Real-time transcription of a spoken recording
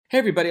Hey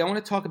everybody, I want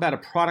to talk about a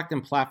product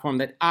and platform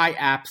that I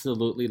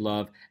absolutely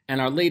love and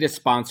our latest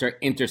sponsor,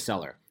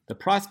 Interseller, the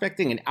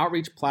prospecting and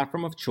outreach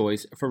platform of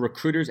choice for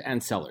recruiters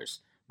and sellers.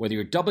 Whether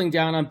you're doubling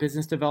down on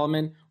business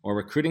development or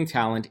recruiting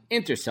talent,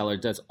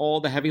 Interseller does all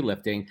the heavy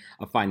lifting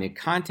of finding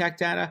contact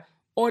data,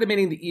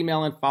 automating the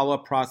email and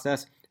follow-up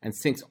process, and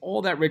syncs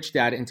all that rich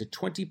data into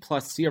 20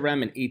 plus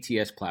CRM and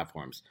ATS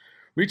platforms.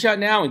 Reach out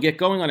now and get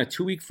going on a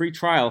 2-week free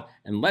trial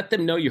and let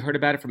them know you heard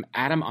about it from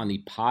Adam on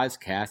the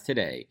podcast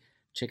today.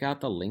 Check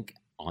out the link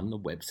on the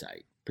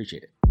website.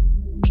 Appreciate it.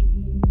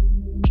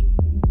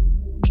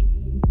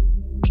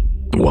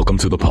 Welcome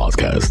to the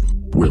podcast,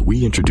 where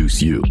we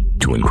introduce you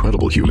to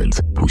incredible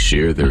humans who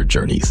share their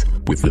journeys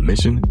with the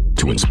mission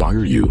to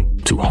inspire you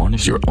to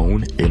harness your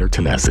own inner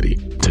tenacity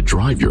to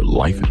drive your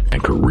life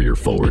and career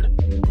forward.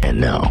 And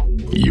now,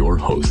 your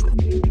host,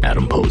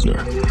 Adam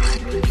Posner.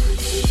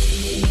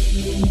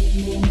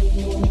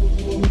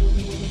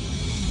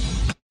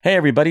 Hey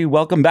everybody,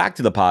 welcome back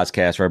to the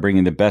podcast where I bring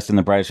you the best and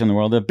the brightest in the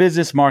world of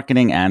business,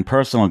 marketing, and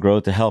personal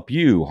growth to help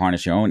you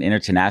harness your own inner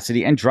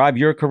tenacity and drive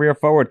your career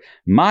forward.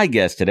 My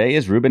guest today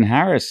is Ruben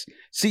Harris,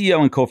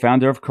 CEO and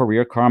co-founder of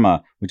Career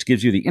Karma, which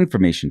gives you the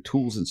information,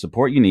 tools, and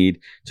support you need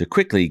to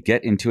quickly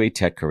get into a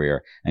tech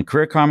career. And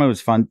Career Karma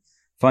was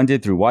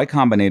funded through Y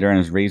Combinator and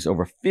has raised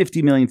over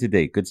 $50 million to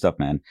date. Good stuff,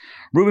 man.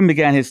 Ruben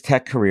began his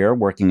tech career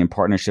working in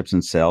partnerships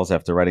and sales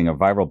after writing a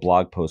viral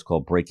blog post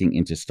called Breaking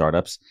Into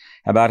Startups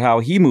about how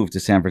he moved to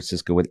San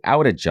Francisco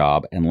without a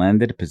job and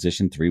landed a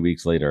position 3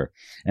 weeks later.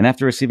 And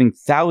after receiving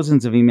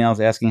thousands of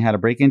emails asking how to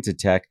break into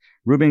tech,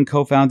 Ruben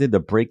co-founded the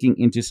Breaking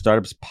Into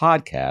Startups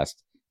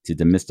podcast to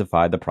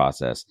demystify the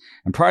process.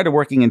 And prior to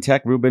working in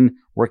tech, Ruben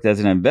worked as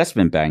an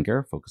investment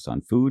banker focused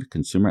on food,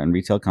 consumer, and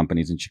retail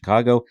companies in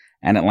Chicago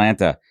and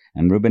Atlanta.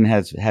 And Ruben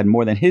has had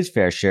more than his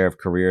fair share of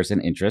careers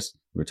and interests,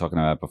 we were talking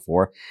about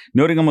before,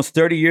 noting almost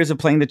 30 years of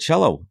playing the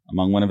cello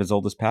among one of his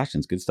oldest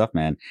passions. Good stuff,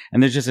 man.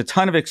 And there's just a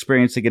ton of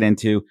experience to get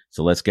into,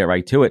 so let's get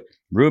right to it.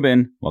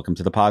 Ruben, welcome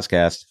to the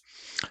podcast.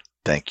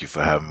 Thank you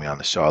for having me on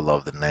the show. I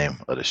love the name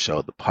of the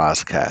show, the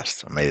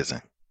podcast.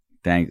 Amazing.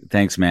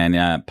 Thanks,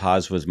 man.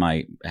 Paz has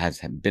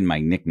been my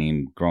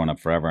nickname growing up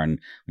forever, and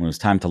when it was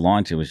time to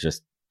launch, it was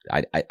just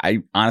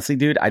I honestly,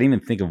 dude, I didn't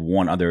even think of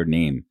one other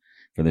name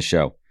for the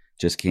show.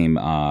 Just came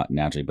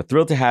naturally. But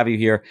thrilled to have you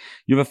here.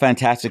 You have a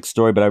fantastic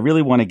story, but I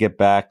really want to get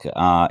back,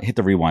 hit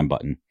the rewind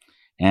button,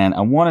 and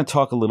I want to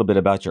talk a little bit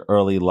about your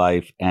early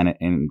life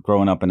and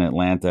growing up in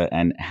Atlanta.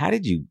 And how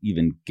did you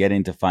even get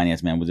into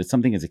finance, man? Was it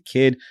something as a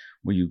kid?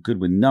 Were you good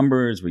with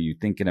numbers? Were you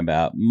thinking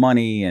about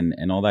money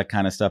and all that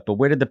kind of stuff? But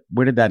where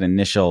did that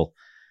initial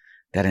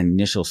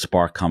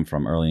spark come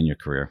from early in your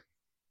career?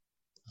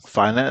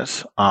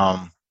 Finance.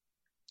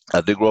 I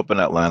did grow up in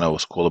Atlanta.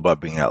 What's cool about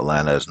being in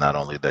Atlanta is not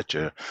only that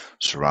you're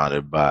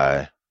surrounded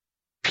by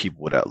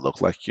people that look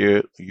like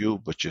you,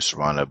 but you're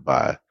surrounded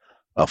by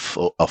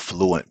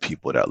affluent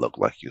people that look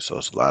like you. So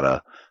it's a lot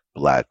of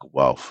Black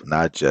wealth,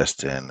 not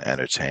just in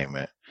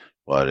entertainment,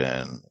 but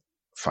in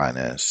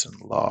finance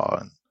and law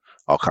and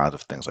all kinds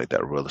of things like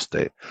that, real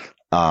estate.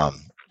 And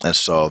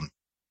so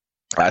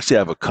I actually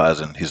have a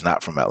cousin. He's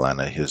not from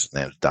Atlanta. His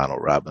name's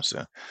Donald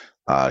Robinson.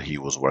 He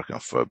was working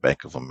for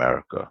Bank of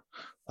America.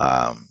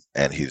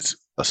 And he's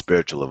a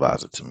spiritual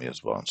advisor to me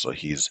as well. And so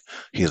he's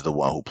the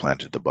one who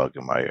planted the bug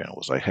in my ear and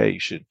was like, hey,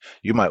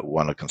 you might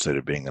want to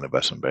consider being an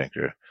investment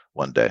banker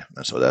one day.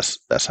 And so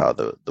that's how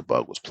the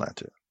bug was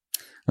planted.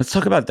 Let's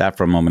talk about that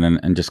for a moment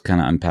and just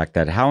kind of unpack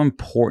that. How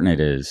important it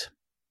is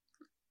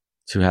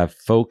to have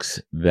folks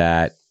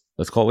that,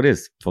 let's call it what it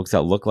is, folks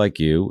that look like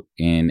you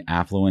in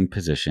affluent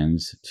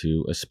positions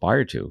to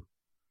aspire to.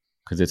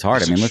 Because it's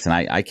hard. I mean, listen,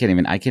 I can't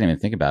even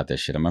think about this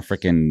shit. I'm a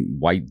freaking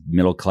white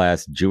middle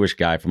class Jewish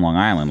guy from Long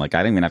Island. Like,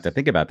 I don't even have to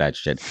think about that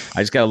shit.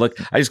 I just gotta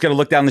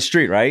look down the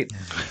street, right?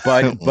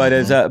 But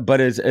as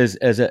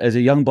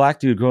a young Black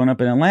dude growing up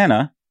in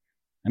Atlanta,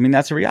 I mean,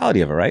 that's the reality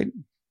of it, right?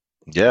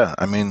 Yeah,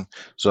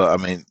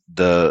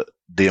 the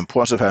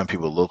importance of having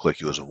people look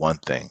like you is one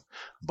thing,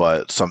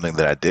 but something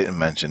that I didn't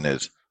mention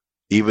is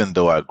even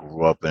though I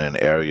grew up in an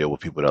area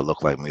with people that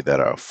look like me that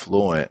are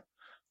affluent,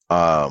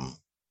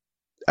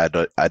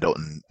 I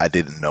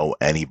didn't know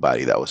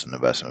anybody that was an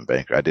investment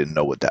banker. I didn't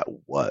know what that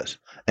was.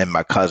 And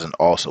my cousin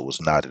also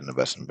was not an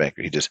investment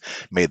banker. He just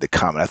made the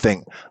comment. I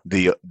think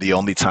the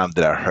only time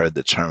that I heard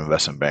the term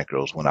investment banker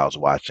was when I was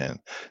watching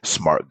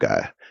Smart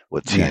Guy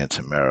with Tia and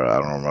Tamara.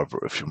 I don't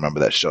remember if you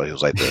remember that show. He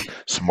was like the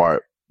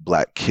smart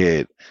Black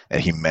kid,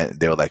 and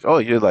they were like, oh,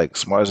 you're like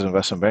smart as an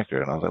investment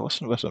banker. And I was like, what's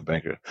an investment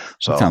banker?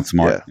 So that sounds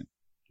smart.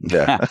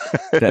 Yeah.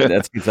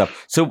 That's good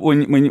stuff. So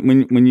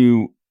when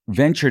you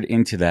ventured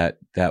into that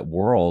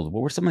world,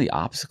 what were some of the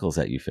obstacles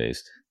that you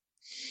faced?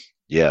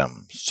 Yeah,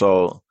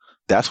 so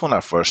that's when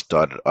I first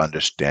started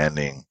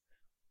understanding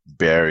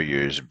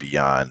barriers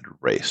beyond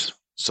race.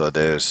 So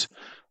there's,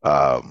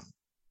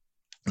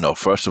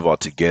 first of all,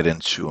 to get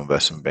into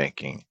investment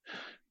banking,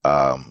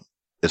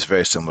 it's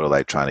very similar to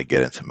like trying to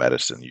get into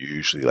medicine. You're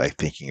usually like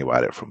thinking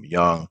about it from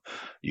young.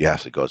 You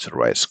have to go to the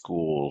right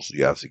schools.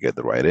 You have to get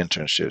the right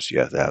internships. You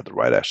have to have the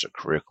right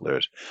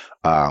extracurriculars.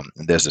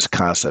 And there's this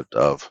concept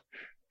of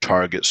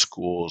target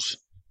schools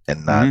and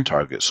Hmm.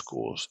 non-target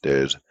schools.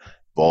 There's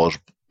bulge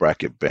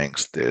bracket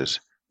banks. There's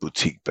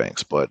boutique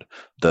banks. But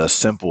the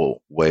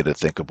simple way to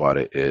think about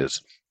it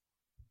is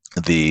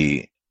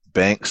the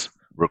banks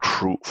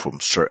recruit from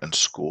certain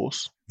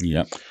schools,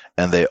 Yep.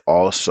 and they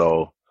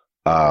also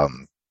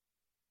um,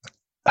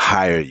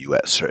 hire you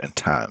at certain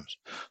times.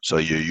 So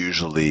you're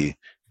usually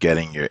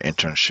getting your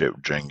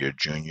internship during your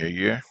junior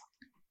year,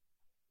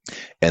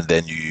 and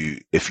then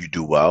if you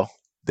do well,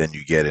 then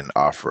you get an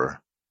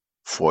offer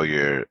for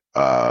your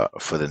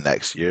for the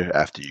next year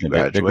after you They're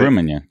graduate.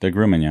 grooming you. They're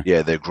grooming you.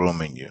 Yeah, they're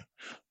grooming you.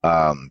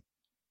 Um,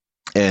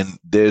 and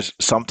there's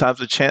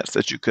sometimes a chance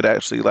that you could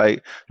actually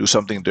like do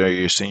something during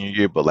your senior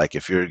year, but like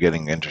if you're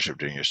getting an internship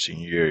during your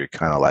senior year, you're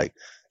kind of like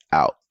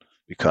out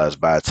because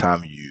by the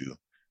time you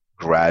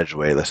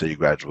graduate, let's say you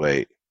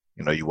graduate,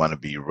 you want to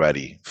be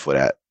ready for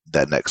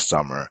that next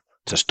summer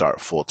to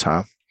start full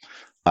time.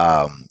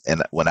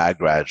 And when I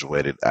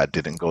graduated, I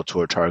didn't go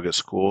to a target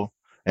school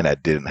and I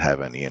didn't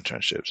have any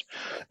internships.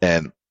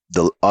 And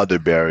the other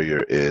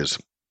barrier is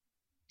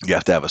you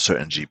have to have a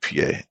certain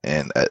GPA,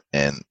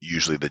 and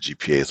usually the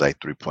GPA is like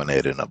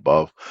 3.8 and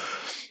above.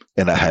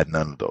 And I had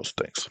none of those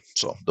things.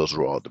 So those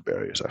were all the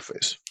barriers I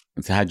faced.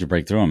 So how'd you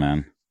break through 'em,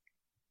 man?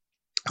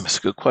 That's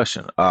a good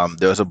question.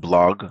 There's a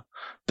blog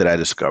that I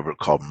discovered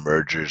called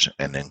Mergers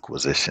and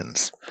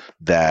Inquisitions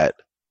that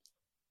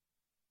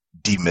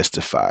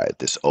demystified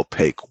this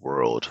opaque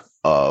world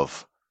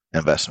of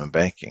investment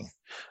banking.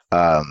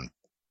 Um,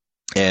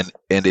 and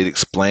it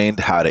explained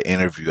how to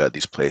interview at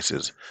these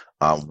places,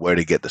 where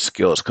to get the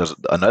skills. Because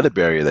another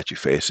barrier that you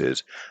face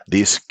is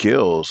these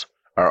skills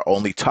are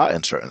only taught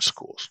in certain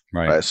schools,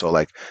 Right. right? So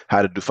like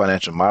how to do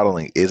financial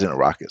modeling isn't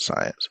rocket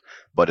science,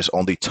 but it's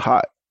only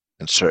taught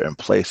in certain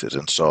places.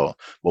 And so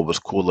what was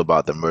cool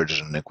about the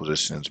Mergers and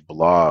Inquisitions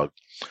blog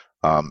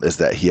is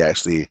that he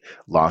actually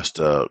launched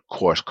a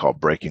course called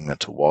Breaking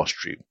into Wall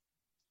Street.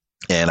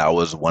 And I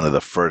was one of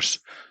the first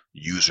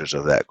users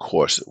of that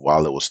course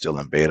while it was still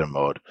in beta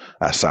mode.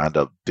 I signed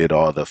up, did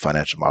all the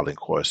financial modeling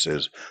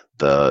courses,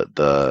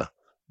 the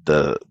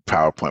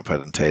PowerPoint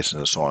presentations,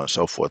 and so on and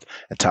so forth,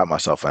 and taught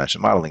myself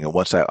financial modeling. And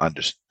once I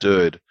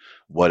understood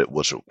what it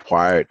was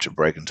required to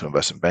break into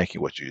investment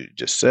banking, what you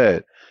just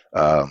said,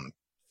 I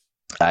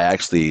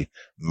actually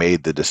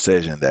made the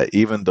decision that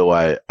even though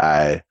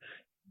I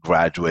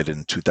graduated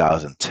in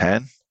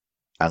 2010,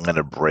 I'm going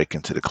to break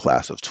into the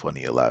class of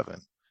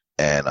 2011.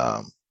 And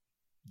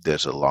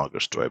there's a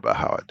longer story about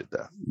how I did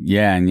that.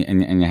 Yeah, and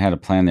you had a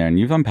plan there, and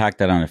you've unpacked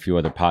that on a few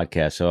other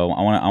podcasts. So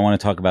I want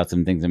to talk about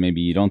some things that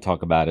maybe you don't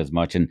talk about as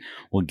much, and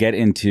we'll get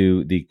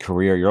into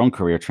your own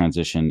career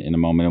transition in a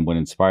moment and what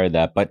inspired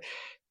that. But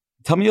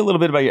tell me a little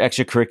bit about your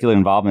extracurricular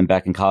involvement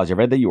back in college. I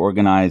read that you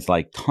organized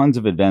like tons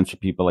of events for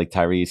people like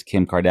Tyrese,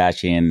 Kim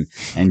Kardashian,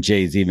 and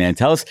Jay-Z, man.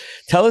 Tell us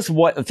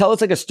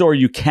like a story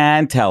you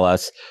can tell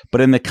us,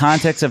 but in the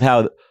context of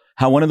how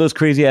one of those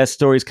crazy ass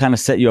stories kind of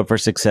set you up for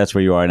success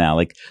where you are now.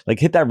 Like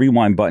hit that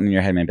rewind button in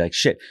your head, man. Be like,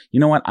 shit, you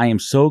know what? I am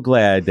so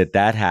glad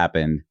that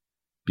happened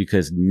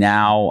because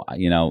now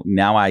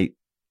I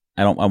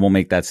won't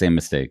make that same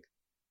mistake.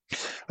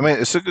 I mean,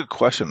 it's a good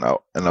question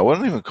though, and I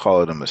wouldn't even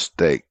call it a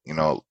mistake.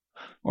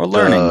 Or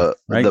learning,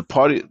 right? The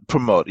party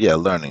promote, yeah,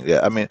 learning. Yeah.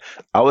 I mean,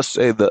 I would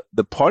say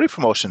the party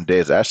promotion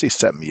days actually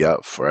set me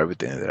up for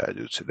everything that I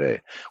do today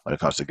when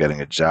it comes to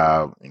getting a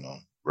job,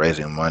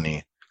 raising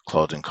money,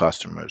 closing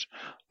customers.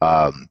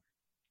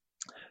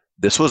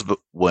 This was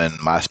when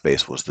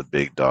MySpace was the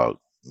big dog,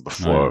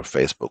 before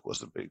Facebook was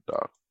the big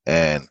dog.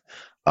 And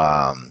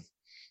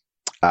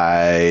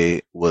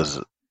I was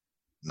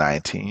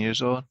 19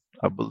 years old,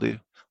 I believe,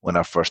 when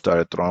I first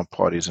started throwing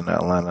parties in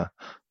Atlanta.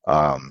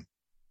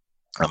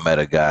 I met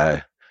a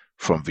guy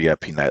from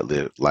VIP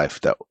Nightlife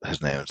that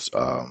his name's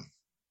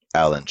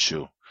Alan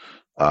Chu,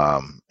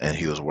 and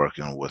he was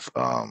working with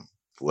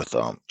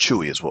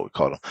Chewy is what we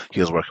called him. He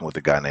was working with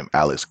a guy named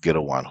Alex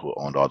Gittawan who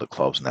owned all the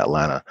clubs in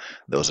Atlanta.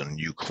 There was a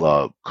new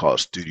club called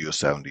Studio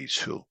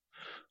 72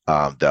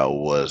 that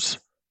was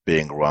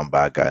being run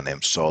by a guy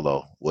named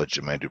Solo with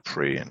Jermaine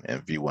Dupri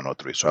and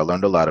V103. So I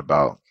learned a lot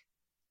about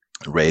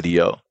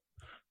radio,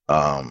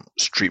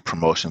 street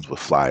promotions with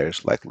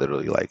flyers, like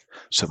literally like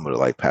similar to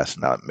like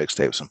passing out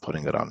mixtapes and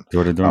putting it on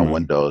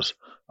windows,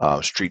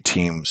 street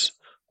teams,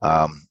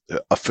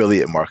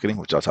 affiliate marketing,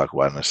 which I'll talk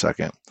about in a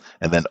second,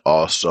 and then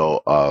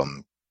also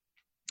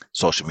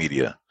social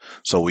media.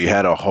 So we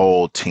had a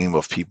whole team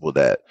of people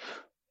that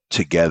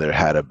together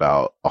had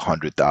about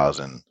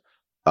 100,000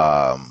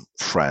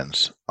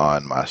 friends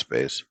on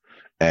MySpace,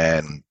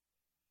 and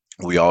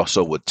we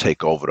also would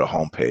take over the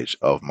homepage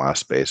of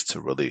MySpace to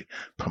really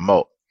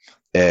promote.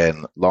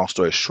 And long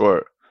story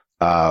short,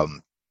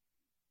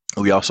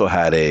 we also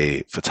had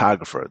a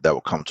photographer that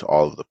would come to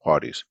all of the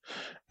parties,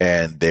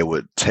 and they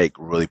would take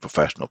really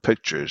professional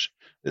pictures.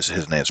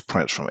 His name's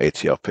Prince from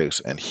ATL Pics,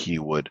 and he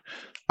would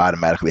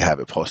automatically have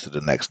it posted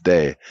the next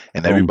day.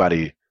 And Boom.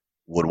 everybody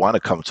would want to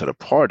come to the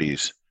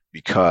parties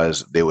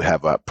because they would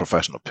have a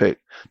professional pic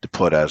to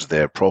put as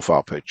their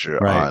profile picture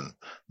Right. on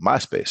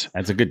MySpace.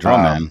 That's a good draw,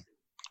 man.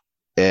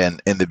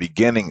 And in the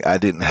beginning, I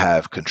didn't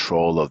have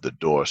control of the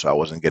door, so I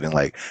wasn't getting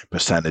like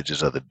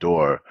percentages of the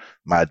door.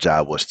 My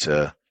job was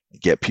to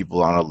get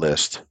people on a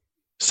list,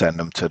 send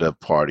them to the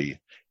party,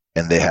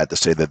 and they had to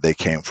say that they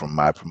came from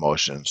my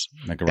promotions,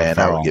 Like a and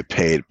I would referral. get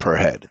paid per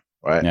head,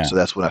 right? Yeah. So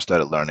that's when I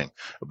started learning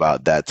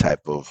about that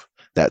type of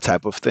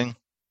thing.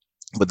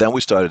 But then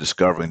we started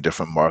discovering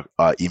different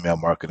email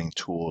marketing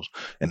tools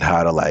and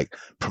how to like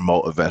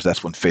promote events.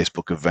 That's when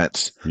Facebook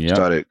events Yep.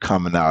 started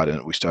coming out,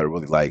 and we started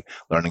really like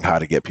learning how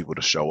to get people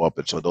to show up.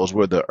 And so those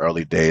were the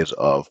early days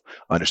of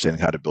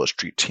understanding how to build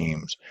street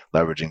teams,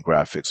 leveraging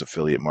graphics,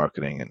 affiliate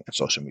marketing, and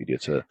social media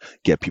to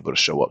get people to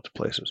show up to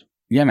places.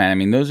 Yeah, man. I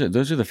mean, those are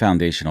the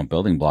foundational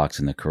building blocks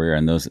in the career,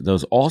 and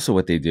those also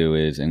what they do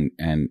is, and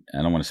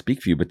I don't want to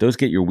speak for you, but those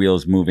get your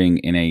wheels moving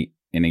in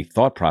a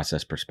thought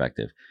process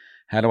perspective.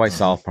 How do I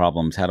solve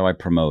problems? How do I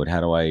promote?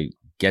 How do I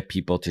get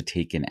people to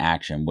take an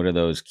action? What are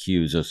those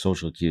cues, those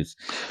social cues?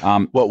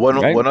 Well,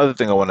 one other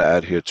thing I want to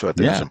add here too, I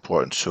think it's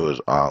important too, is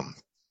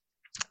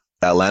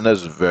Atlanta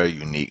is very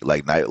unique.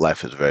 Like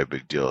nightlife is a very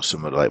big deal,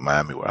 similar to like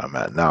Miami where I'm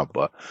at now,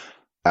 but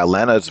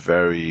Atlanta is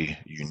very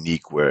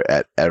unique where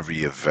at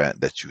every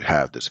event that you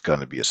have, there's going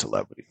to be a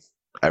celebrity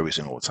every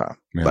single time.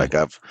 Really? Like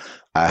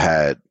I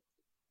had,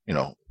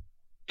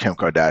 Kim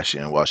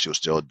Kardashian while she was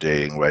still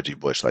dating Reggie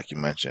Bush, like you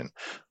mentioned.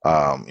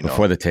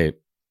 Before the tape.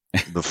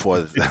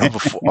 before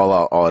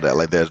all that.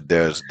 Like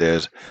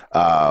there's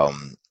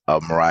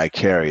Mariah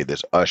Carey,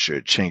 there's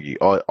Usher, Chingy,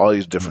 all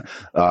these different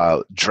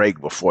Drake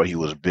before he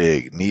was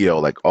big, Neo,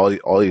 like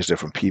all these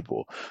different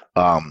people.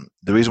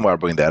 The reason why I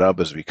bring that up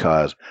is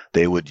because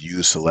they would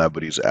use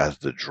celebrities as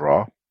the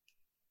draw,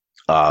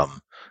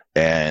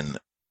 and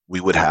we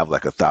would have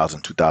like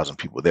 1,000, 2,000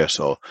 people there.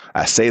 So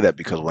I say that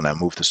because when I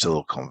moved to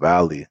Silicon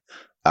Valley,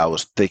 I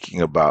was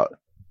thinking about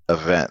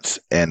events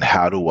and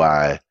how do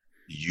I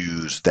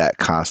use that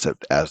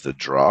concept as the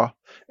draw.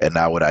 And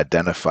I would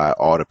identify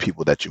all the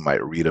people that you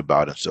might read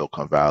about in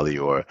Silicon Valley,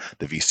 or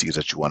the VCs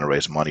that you want to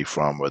raise money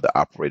from, or the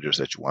operators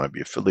that you want to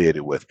be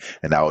affiliated with.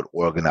 And I would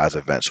organize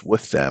events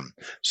with them.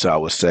 So I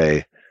would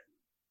say,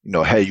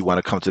 hey, you want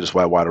to come to this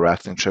whitewater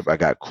rafting trip? I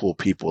got cool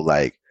people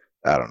like,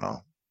 I don't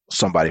know,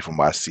 somebody from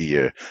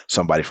YC or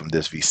somebody from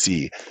this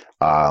VC.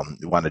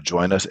 You want to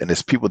join us? And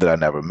it's people that I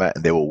never met,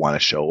 and they will want to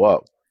show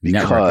up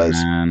because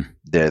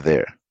they're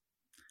there.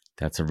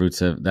 That's the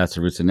roots of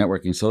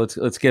networking. So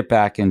let's get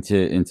back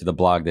into the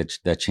blog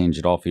that changed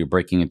it all for you,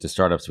 breaking into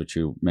startups, which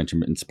you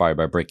mentioned, inspired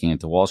by breaking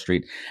into Wall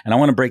Street. And I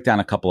want to break down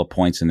a couple of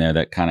points in there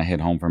that kind of hit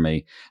home for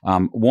me.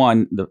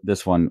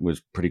 This one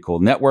was pretty cool.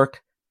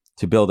 Network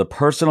to build a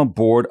personal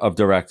board of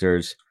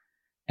directors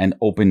and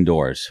open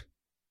doors.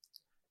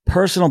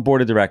 Personal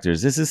board of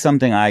directors. This is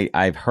something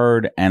I've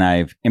heard and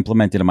I've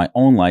implemented in my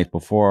own life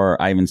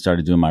before I even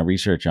started doing my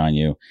research on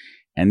you.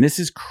 And this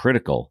is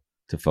critical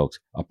to folks.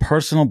 A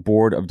personal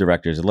board of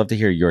directors. I'd love to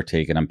hear your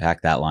take and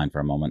unpack that line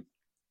for a moment.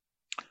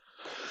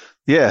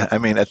 Yeah, I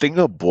mean, I think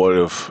a board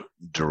of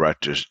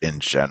directors in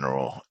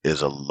general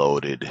is a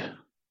loaded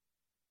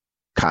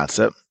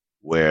concept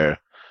where,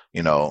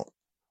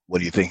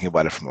 when you're thinking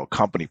about it from a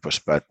company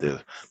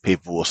perspective,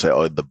 people will say,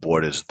 oh, the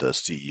board is the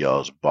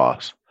CEO's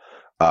boss.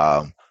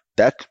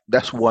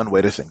 That's one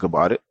way to think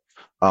about it.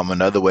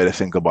 Another way to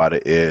think about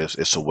it is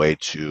it's a way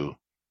to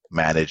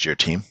manage your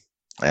team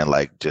and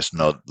like just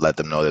let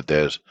them know that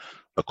there's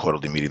a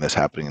quarterly meeting that's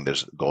happening and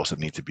there's goals that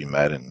need to be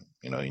met, and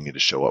you need to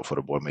show up for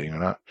the board meeting or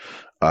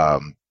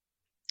not.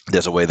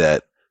 There's a way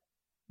that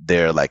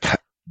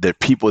they're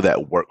people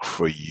that work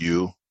for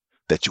you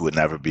that you would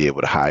never be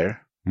able to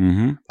hire.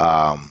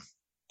 Mm-hmm.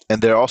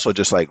 And they're also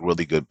just like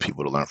really good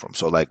people to learn from.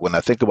 So like when I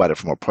think about it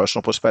from a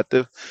personal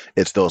perspective,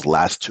 it's those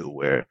last two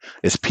where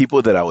it's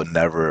people that I would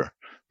never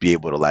be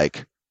able to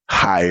like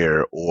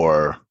hire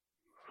or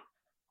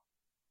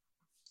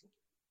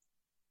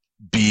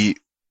be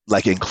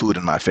like include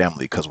in my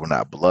family because we're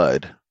not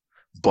blood,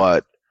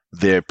 but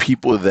they're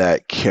people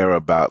that care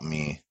about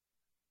me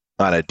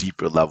on a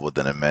deeper level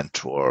than a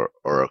mentor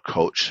or a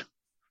coach.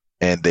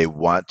 And they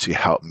want to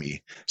help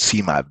me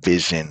see my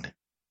vision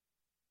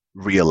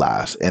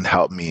realize and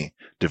help me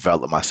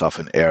develop myself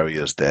in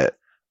areas that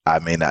I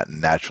may not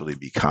naturally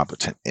be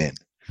competent in.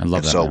 I love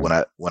and that. So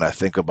man. when I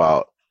think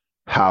about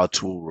how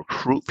to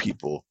recruit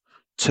people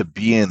to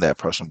be in that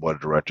personal board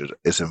of directors,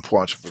 it's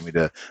important for me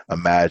to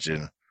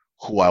imagine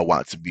who I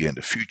want to be in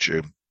the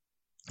future,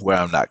 where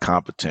I'm not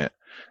competent,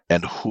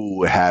 and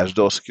who has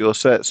those skill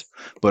sets,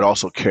 but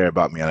also care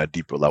about me on a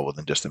deeper level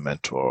than just a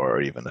mentor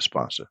or even a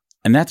sponsor.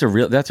 And that's a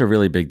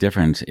really big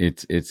difference.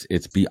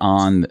 It's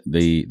beyond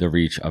the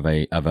reach of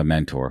a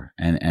mentor.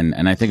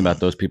 And I think about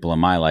those people in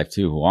my life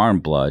too, who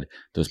aren't blood,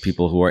 those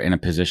people who are in a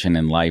position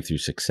in life through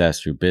success,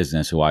 through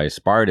business, who I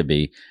aspire to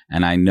be.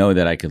 And I know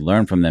that I could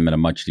learn from them at a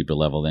much deeper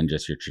level than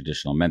just your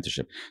traditional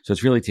mentorship. So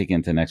it's really taking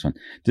it to the next one.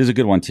 This is a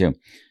good one too.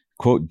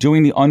 quote,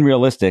 doing the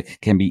unrealistic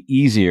can be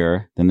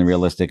easier than the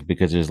realistic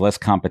because there's less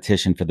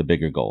competition for the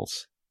bigger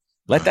goals.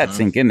 Let that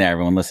sink in there,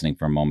 everyone listening,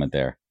 for a moment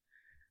there.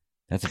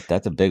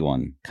 That's a big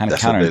one. Kind of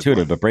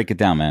counterintuitive, but break it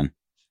down, man.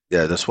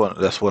 Yeah, that's one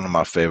of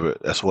my favorite.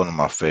 That's one of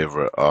my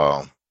favorite.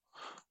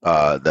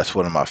 That's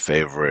one of my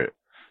favorite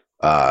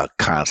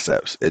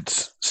concepts.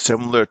 It's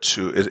similar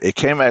to. It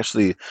came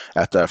actually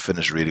after I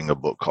finished reading a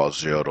book called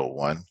Zero to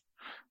One,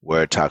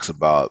 where it talks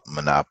about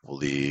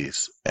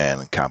monopolies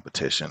and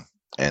competition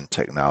and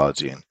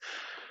technology.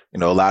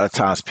 And a lot of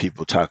times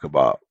people talk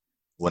about,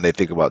 when they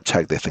think about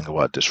tech, they think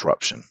about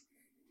disruption.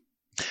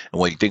 And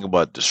when you think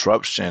about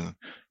disruption,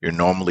 you're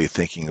normally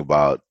thinking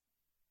about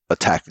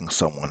attacking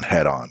someone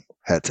head on,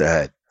 head to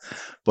head.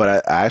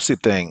 But I actually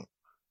think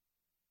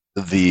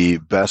the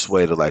best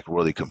way to like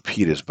really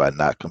compete is by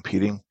not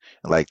competing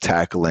and like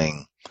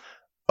tackling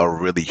a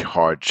really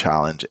hard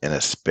challenge in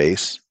a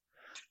space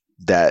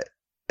that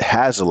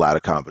has a lot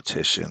of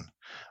competition,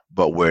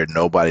 but where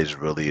nobody's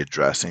really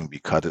addressing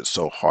because it's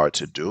so hard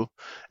to do.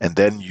 And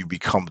then you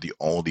become the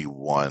only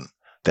one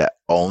that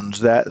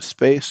owns that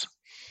space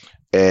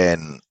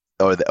and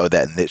or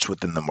that niche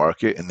within the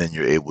market, and then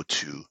you're able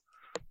to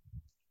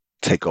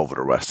take over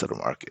the rest of the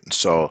market. And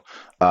so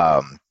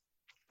a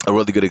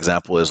really good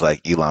example is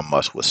like Elon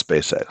Musk with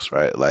SpaceX,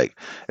 right? Like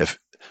if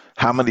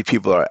how many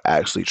people are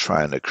actually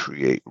trying to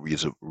create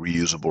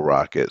reusable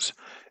rockets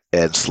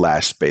and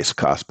slash space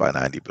costs by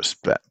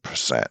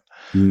 90%?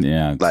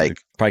 Yeah,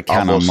 Like probably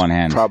count on one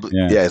hand. Probably,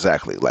 yeah,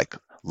 exactly. Like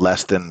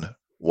less than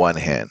one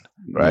hand,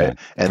 right? Yeah,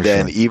 and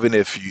then sure. even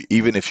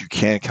if you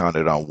can count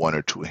it on one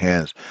or two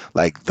hands,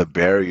 like the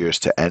barriers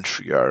to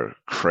entry are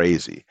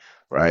crazy,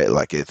 right?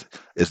 Like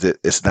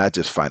it's not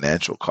just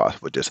financial cost,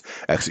 but just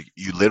actually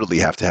you literally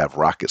have to have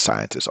rocket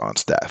scientists on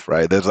staff,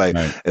 right?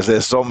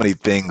 There's so many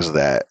things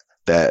that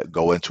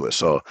go into it.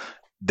 So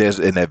there's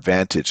an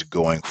advantage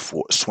going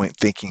for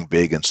thinking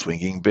big and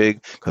swinging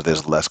big because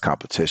there's less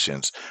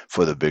competitions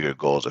for the bigger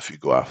goals if you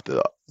go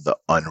after the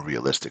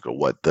unrealistic or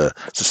what the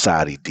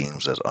society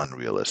deems as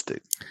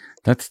unrealistic.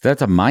 That's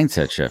a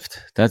mindset shift.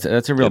 That's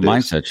a real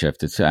mindset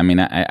shift.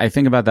 I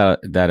think about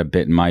that a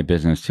bit in my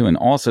business too. And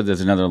also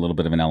there's another little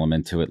bit of an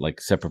element to it, like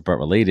separate but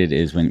related,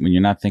 is when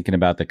you're not thinking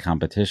about the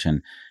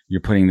competition, you're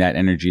putting that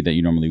energy that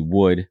you normally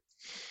would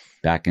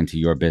back into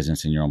your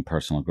business and your own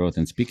personal growth.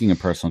 And speaking of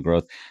personal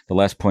growth, the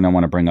last point I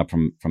want to bring up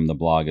from the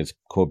blog is,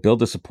 quote,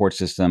 build a support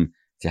system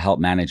to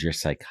help manage your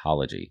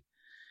psychology.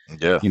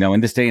 Yeah.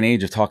 In this day and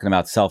age of talking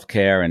about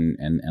self-care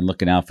and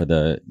looking out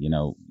for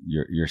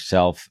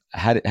yourself,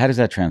 how does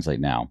that translate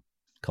now,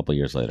 a couple of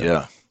years later?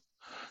 Yeah.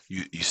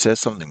 You said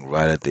something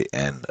right at the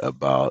end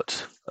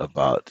about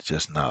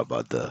just now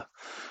about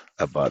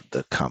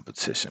the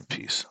competition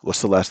piece.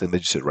 What's the last thing that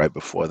you said right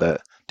before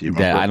that? Do you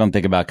remember? I don't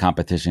think about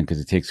competition because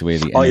it takes away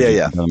the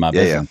energy from my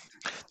business.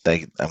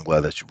 Yeah. I'm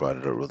glad that you brought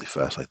it up really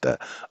fast like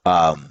that.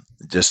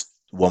 Just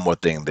one more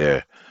thing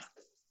there.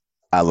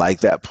 I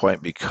like that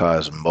point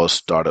because most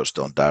startups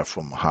don't die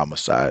from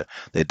homicide;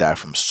 they die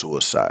from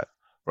suicide,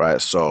 right?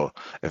 So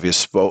if you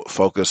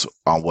focus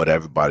on what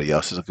everybody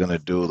else is going to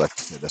do, like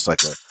that's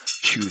like a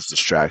huge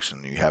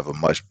distraction. You have a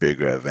much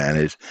bigger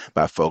advantage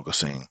by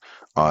focusing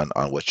on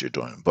what you're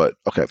doing. But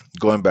okay,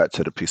 going back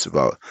to the piece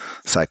about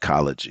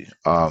psychology.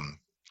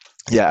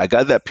 Yeah, I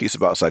got that piece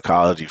about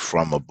psychology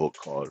from a book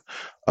called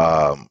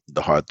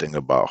The Hard Thing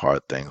About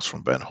Hard Things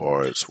from Ben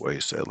Horowitz, where he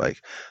said,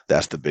 like,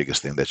 that's the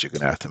biggest thing that you're going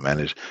to have to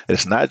manage. And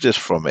it's not just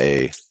from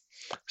a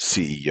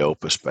CEO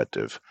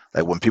perspective.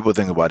 Like, when people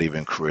think about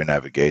even career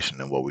navigation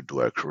and what we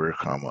do at Career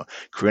Karma,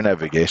 career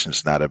navigation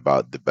is not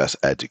about the best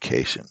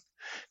education.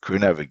 Career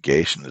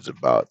navigation is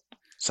about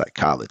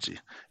psychology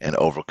and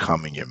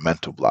overcoming your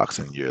mental blocks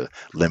and your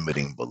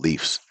limiting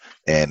beliefs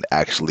and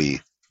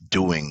actually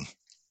doing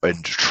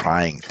and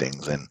trying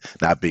things and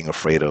not being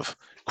afraid of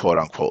quote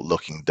unquote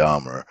looking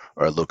dumb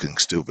or looking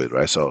stupid,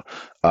 right? So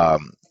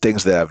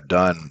things that I've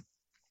done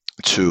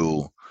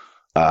to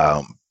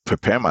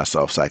prepare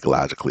myself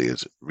psychologically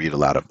is read a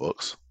lot of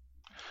books,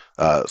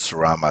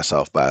 surround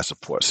myself by a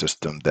support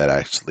system that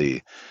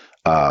actually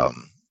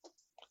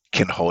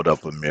can hold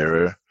up a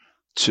mirror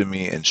to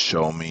me and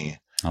show me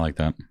I like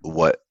that.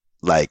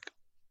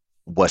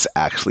 What's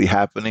actually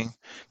happening.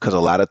 Because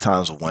a lot of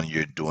times when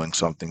you're doing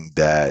something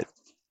that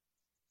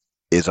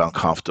is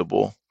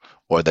uncomfortable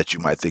or that you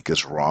might think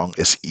is wrong,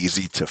 it's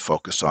easy to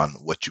focus on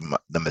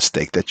the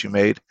mistake that you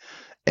made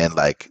and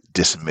like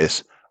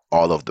dismiss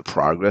all of the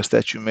progress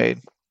that you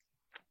made.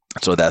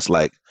 So that's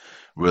like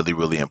really,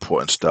 really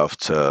important stuff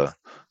to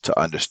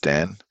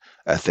understand.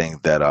 I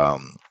think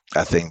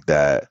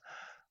that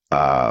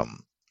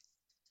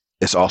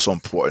it's also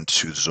important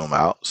to zoom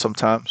out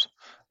sometimes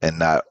and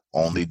not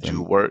only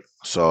do work.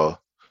 So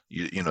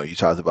you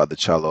talked about the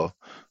cello,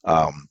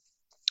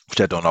 which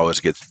I don't always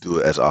get to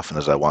do as often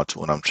as I want to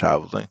when I'm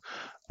traveling.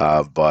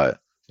 But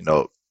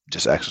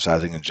just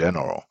exercising in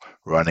general,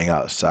 running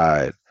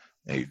outside,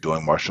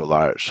 doing martial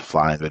arts,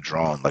 flying a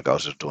drone. Like I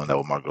was just doing that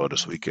with my girl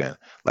this weekend.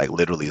 Like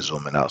literally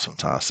zooming out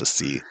sometimes to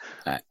see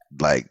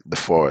like the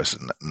forest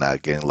and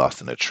not getting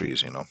lost in the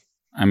trees.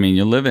 I mean,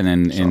 you're living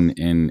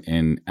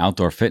in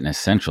outdoor fitness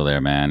central there,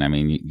 man. I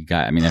mean, you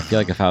got. I mean, I feel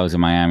like if I was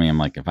in Miami, I'm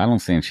like, if I don't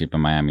stay in shape in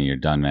Miami, you're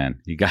done,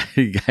 man. You got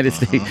to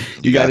stay.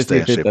 You got to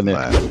stay fit down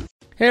there.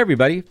 Hey,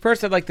 everybody.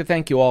 First, I'd like to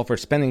thank you all for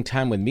spending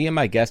time with me and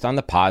my guest on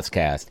the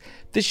podcast.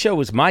 This show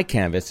is my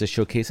canvas to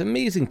showcase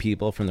amazing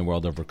people from the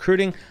world of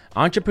recruiting,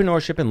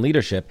 entrepreneurship, and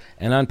leadership,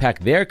 and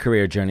unpack their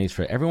career journeys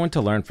for everyone to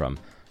learn from.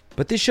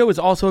 But this show is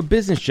also a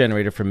business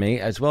generator for me,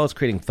 as well as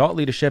creating thought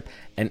leadership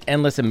and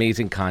endless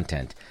amazing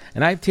content.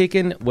 And I've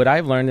taken what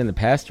I've learned in the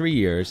past 3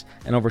 years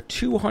and over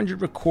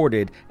 200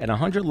 recorded and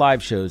 100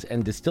 live shows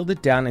and distilled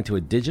it down into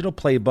a digital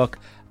playbook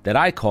that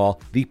I call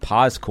the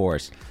Pause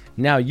Course.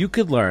 Now you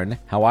could learn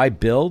how I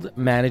build,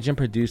 manage, and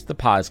produce the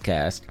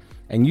podcast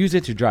and use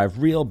it to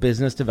drive real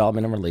business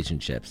development and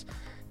relationships.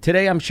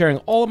 Today, I'm sharing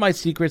all of my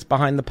secrets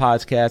behind the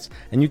podcast,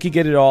 and you can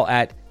get it all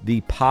at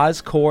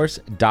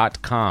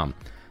thepausecourse.com.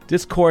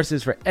 This course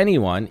is for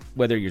anyone,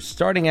 whether you're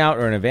starting out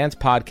or an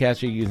advanced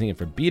podcaster using it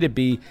for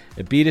B2B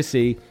or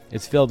B2C.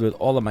 It's filled with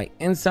all of my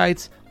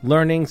insights,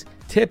 learnings,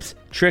 tips,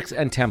 tricks,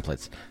 and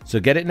templates. So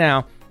get it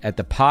now at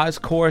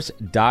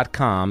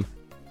thepausecourse.com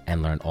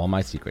and learn all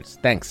my secrets.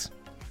 Thanks.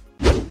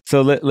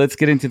 So let's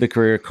get into the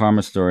Career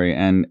Karma story.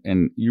 And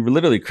you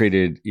literally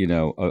created,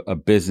 a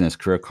business,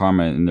 Career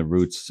Karma, in the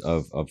roots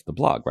of the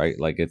blog, right?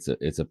 Like it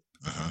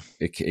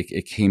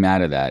came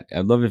out of that.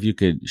 I'd love if you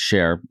could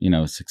share,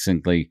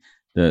 succinctly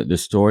the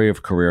story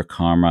of Career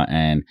Karma.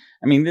 And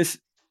I mean, this,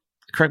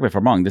 correct me if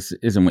I'm wrong, this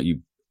isn't what you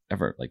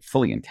ever like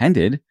fully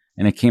intended.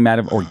 And it came out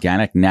of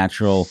organic,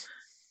 natural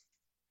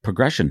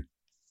progression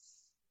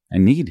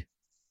and need.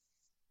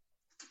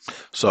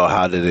 So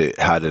how did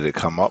it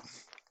come up?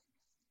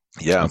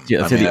 Yeah.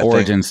 Let's say the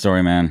origin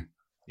story, man.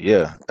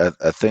 Yeah.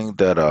 I think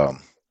that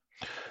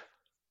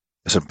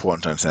it's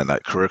important to understand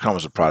that Career Karma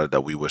is a product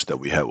that we wish that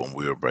we had when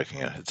we were breaking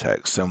into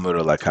tech. Similar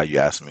to like how you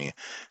asked me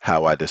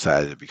how I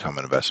decided to become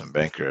an investment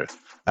banker,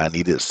 I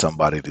needed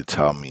somebody to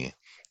tell me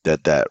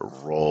that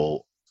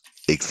role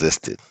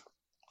existed.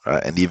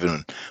 Right? And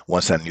even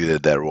once I knew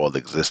that role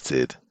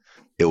existed,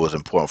 it was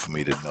important for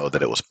me to know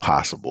that it was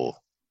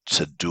possible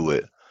to do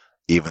it,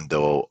 even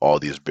though all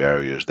these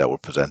barriers that were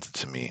presented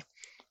to me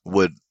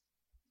would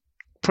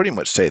pretty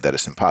much say that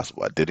it's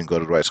impossible. I didn't go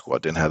to the right school. I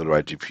didn't have the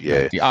right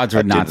GPA. The odds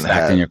were not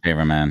stacked in your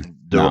favor, man.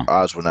 The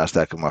odds were not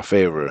stacked in my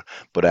favor,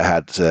 but I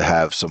had to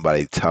have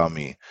somebody tell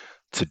me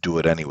to do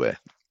it anyway.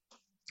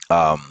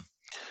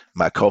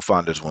 My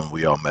co-founders, when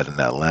we all met in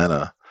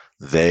Atlanta,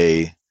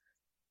 they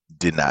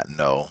did not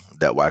know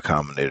that Y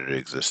Combinator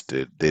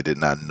existed. They did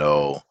not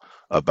know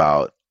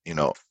about,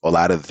 a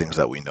lot of the things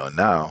that we know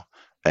now.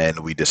 And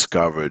we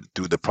discovered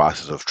through the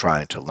process of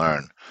trying to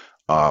learn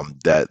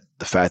that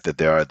the fact that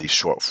there are these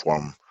short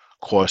form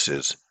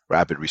courses,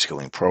 rapid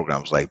reskilling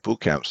programs like boot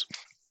camps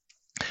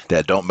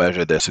that don't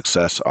measure their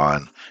success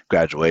on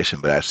graduation,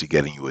 but actually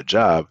getting you a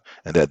job,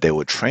 and that they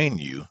would train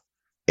you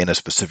in a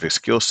specific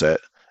skill set,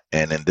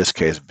 and in this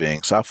case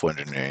being software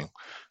engineering,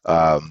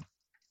 in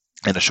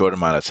a short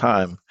amount of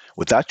time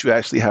without you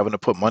actually having to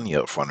put money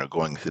up front or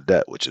going into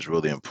debt, which is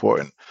really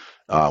important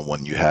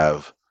when you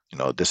have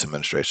this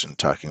administration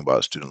talking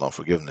about student loan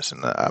forgiveness,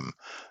 and I'm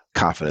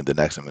confident the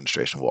next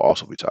administration will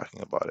also be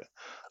talking about it.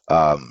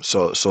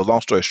 So long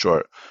story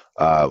short,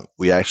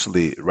 we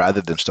actually, rather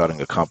than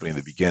starting a company in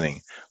the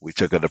beginning, we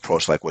took an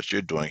approach like what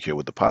you're doing here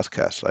with the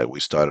podcast. Like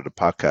we started a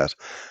podcast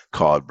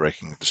called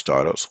Breaking Into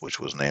Startups, which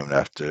was named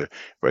after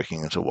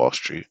breaking into Wall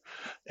Street.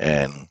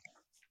 And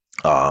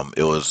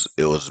it was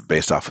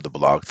based off of the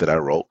blog that I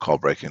wrote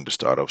called Breaking Into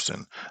Startups,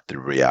 and the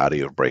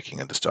reality of breaking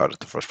into startups.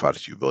 The first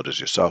product you build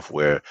is yourself,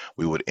 where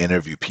we would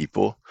interview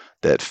people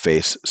that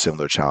face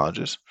similar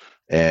challenges,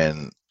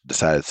 and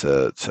decided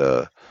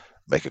to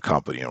make a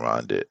company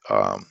around it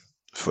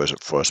for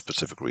a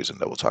specific reason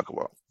that we'll talk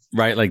about.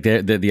 Right, like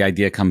the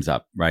idea comes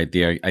up, right?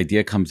 The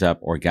idea comes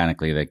up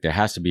organically. Like there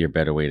has to be a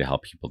better way to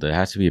help people. There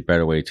has to be a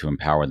better way to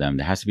empower them.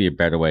 There has to be a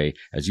better way,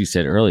 as you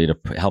said earlier, to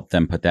help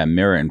them put that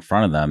mirror in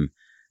front of them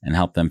and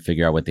help them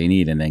figure out what they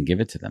need and then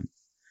give it to them,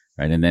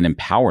 right? And then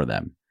empower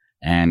them.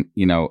 And,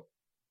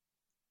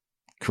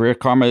 Career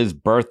Karma is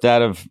birthed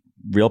out of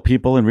real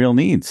people and real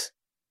needs.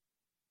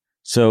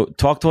 So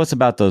talk to us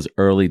about those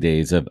early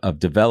days of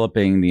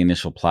developing the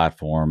initial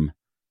platform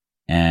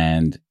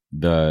and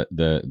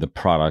the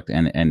product,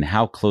 and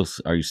how close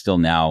are you still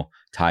now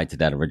tied to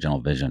that original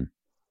vision?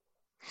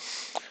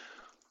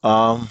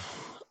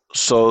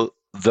 So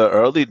the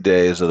early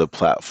days of the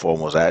platform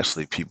was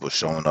actually people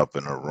showing up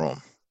in a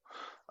room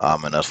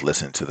and us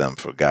listening to them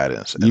for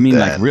guidance. You mean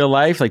like real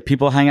life? Like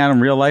people hang out in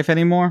real life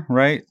anymore,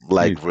 right?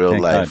 Like real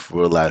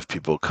life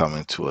people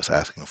coming to us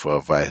asking for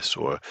advice,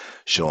 or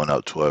showing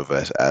up to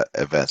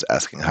events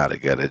asking how to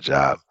get a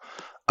job,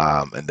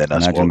 and then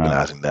us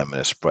organizing them in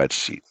a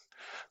spreadsheet.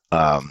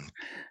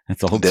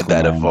 That's old then school.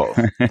 That evolved,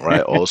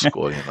 right? Old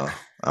school,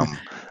 I'm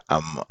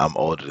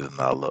older than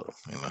I look,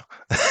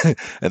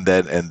 and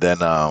then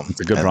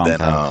it's a good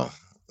problem.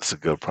 It's a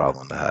good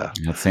problem to have.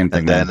 Yeah, same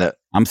thing. And then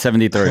I'm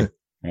 73.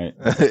 Right.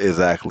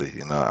 Exactly.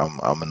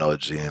 I'm an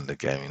OG in the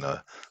game.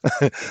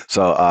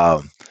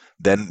 So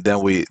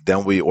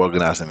then we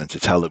organize them into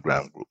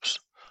Telegram groups,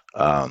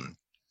 and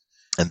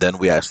then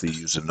we actually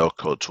use a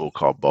no-code tool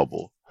called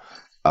Bubble,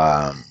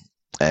 um,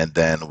 and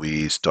then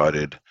we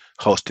started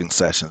hosting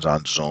sessions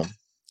on Zoom,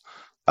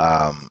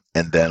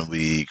 and then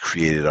we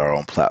created our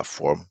own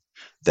platform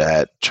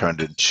that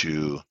turned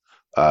into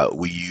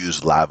we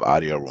use live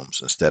audio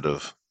rooms instead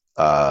of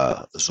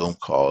Zoom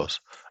calls.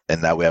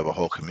 And now we have a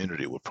whole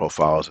community with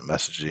profiles and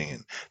messaging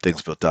and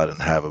things built out,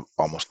 and have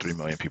almost 3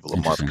 million people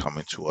a month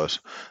coming to us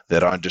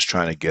that aren't just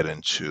trying to get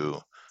into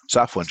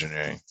software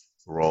engineering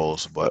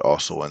roles, but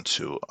also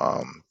into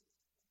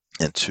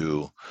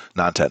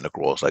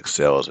non-technical roles like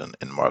sales and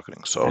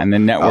marketing. So, and the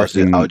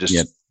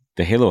networking,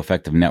 the halo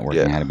effect of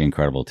networking had to be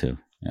incredible too.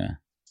 Yeah.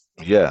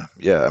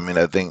 I mean,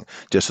 I think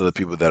just so the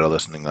people that are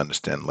listening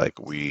understand, like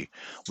we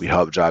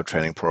help job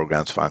training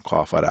programs find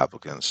qualified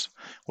applicants.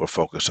 We're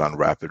focused on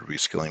rapid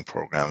reskilling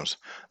programs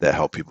that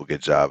help people get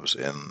jobs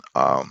in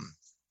a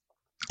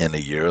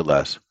year or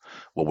less.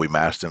 When we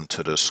match them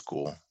to the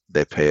school,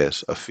 they pay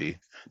us a fee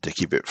to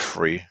keep it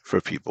free for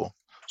people.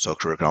 So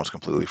Curriculum is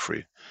completely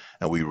free.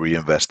 And we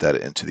reinvest that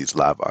into these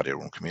live audio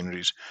room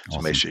communities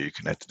to make sure you're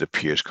connected to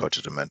peers,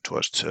 coaches, and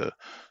mentors to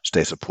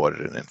stay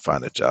supported and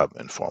find a job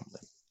informally.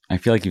 I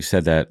feel like you've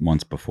said that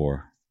once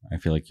before. I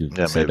feel like you've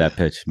said that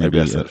pitch. Maybe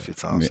I said it a few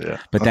times, yeah.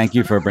 But thank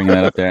you for bringing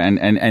that up there.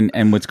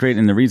 And what's great,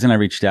 and the reason I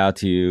reached out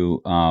to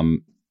you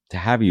to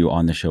have you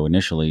on the show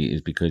initially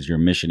is because your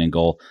mission and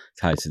goal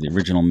ties to the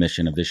original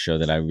mission of this show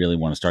that I really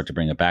want to start to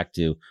bring it back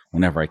to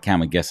whenever I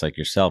can with guests like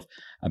yourself,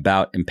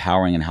 about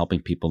empowering and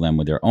helping people then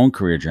with their own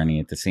career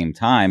journey, at the same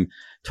time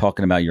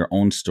talking about your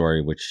own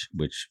story, which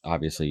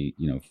obviously,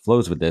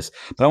 flows with this.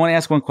 But I want to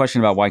ask one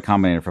question about Y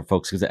Combinator for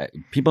folks, because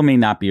people may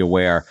not be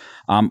aware.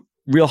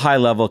 Real high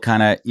level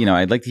kind of,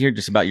 I'd like to hear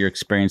just about your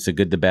experience, the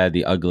good, the bad,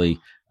 the ugly,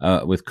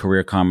 with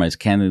Career Karma, as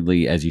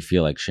candidly as you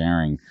feel like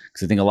sharing.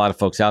 Because I think a lot of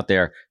folks out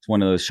there, it's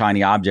one of those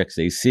shiny objects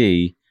they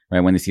see, right?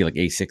 When they see like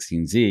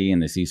A16Z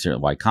and they see certain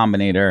Y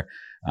Combinator,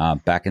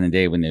 back in the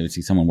day when they would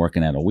see someone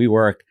working at a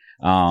WeWork,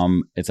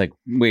 it's like,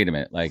 wait a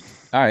minute, like,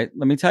 all right,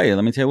 let me tell you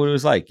what it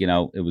was like.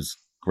 It was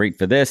great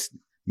for this,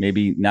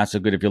 maybe not so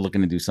good if you're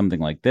looking to do something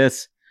like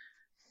this.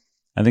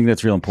 I think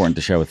that's real important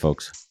to share with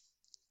folks.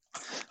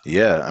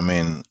 Yeah, I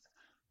mean,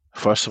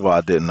 first of all, I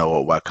didn't know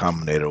what Y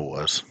Combinator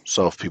was.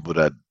 So if people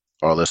that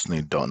are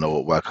listening don't know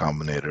what Y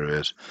Combinator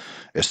is,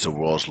 it's the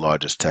world's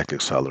largest tech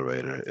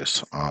accelerator.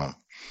 It's a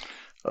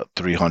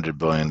 $300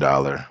 billion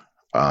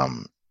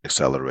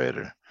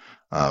accelerator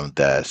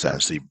that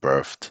essentially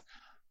birthed,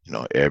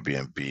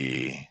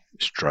 Airbnb,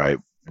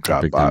 Stripe,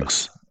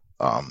 Dropbox,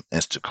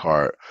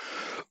 Instacart,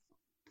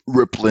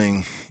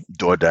 Rippling,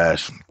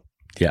 DoorDash.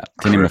 Yeah,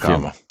 to name a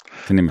few.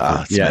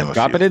 Yeah,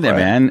 drop it in there,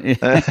 man. You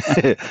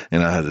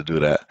know how to do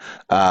that.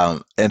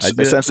 And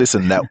essentially, it's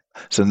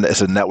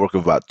a network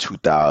of about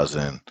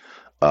 2,000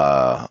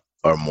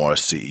 or more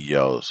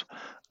CEOs,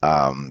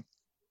 and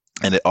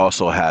it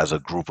also has a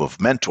group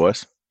of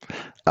mentors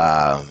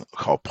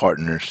called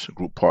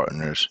group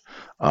partners,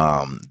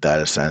 that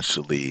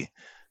essentially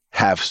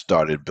have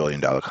started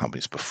billion-dollar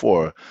companies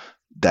before,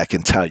 that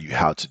can tell you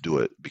how to do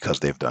it because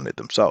they've done it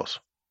themselves,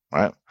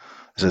 right?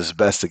 So it's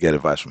best to get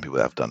advice from people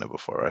that have done it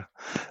before,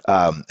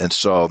 right? And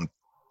so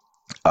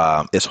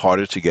it's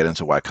harder to get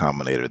into Y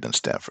Combinator than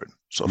Stanford.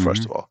 So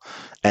first of all,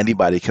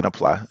 anybody can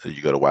apply.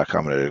 You go to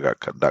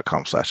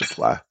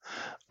ycombinator.com/apply.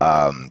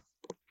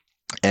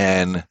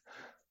 And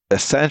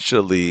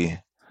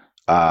essentially,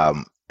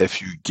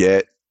 if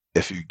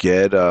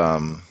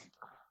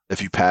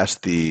you pass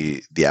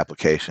the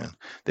application,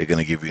 they're going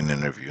to give you an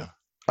interview.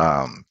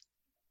 And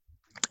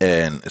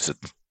it's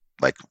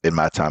like in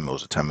my time, it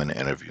was a 10-minute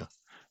interview.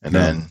 And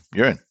then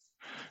you're in.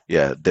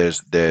 Yeah,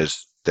 there's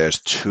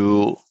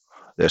two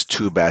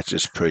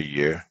batches per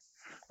year.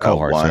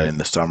 Cohorts, one right? in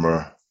the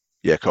summer.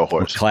 Yeah,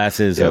 cohorts. Or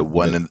classes. Yeah,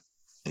 we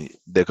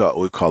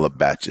call it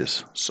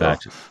batches. So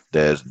batches.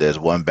 There's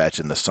one batch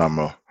in the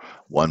summer,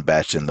 one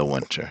batch in the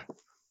winter.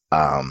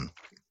 And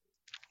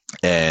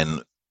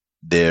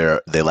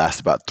they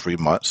last about 3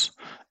 months.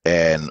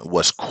 And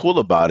what's cool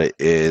about it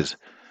is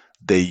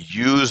they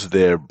use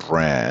their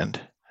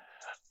brand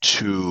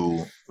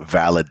to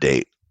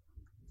validate,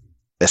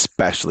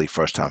 especially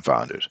first-time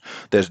founders.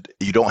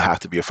 You don't have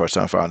to be a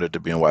first-time founder to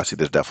be in YC.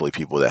 There's definitely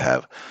people that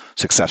have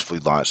successfully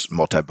launched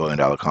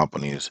multi-billion-dollar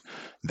companies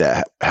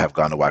that have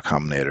gone to Y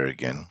Combinator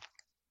again.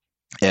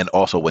 And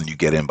also, when you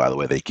get in, by the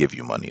way, they give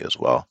you money as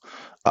well,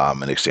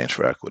 in exchange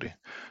for equity,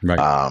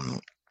 right?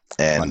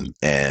 And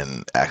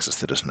access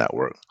to this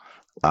network.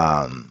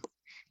 And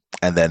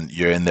then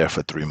you're in there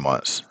for 3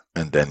 months,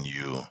 and then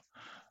you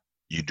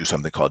do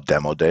something called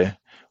Demo Day,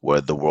 where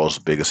the world's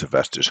biggest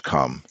investors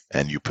come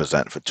and you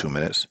present for 2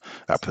 minutes.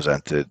 I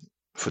presented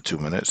for 2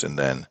 minutes, and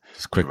then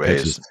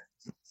raised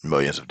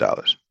millions of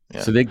dollars.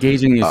 Yeah. So they're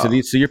gauging you.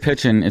 So you're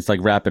pitching. It's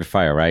like rapid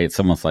fire, right? It's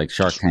almost like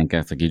Shark Tank.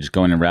 It's like you just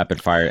go in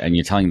rapid fire, and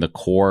you're telling the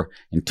core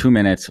in 2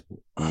 minutes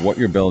what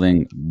you're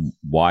building,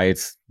 why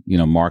it's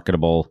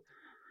marketable,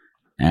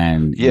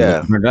 and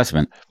for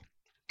investment.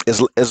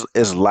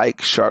 It's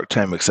like Shark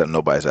Tank, except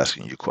nobody's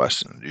asking you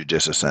questions. You're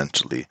just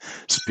essentially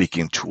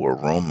speaking to a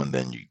room, and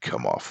then you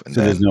come off, and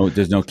So then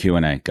there's no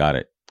Q&A. Got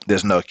it.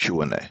 there's no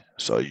Q&A.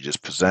 So you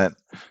just present,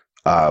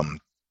 um,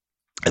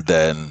 and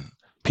then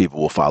people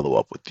will follow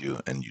up with you,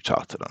 and you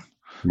talk to them.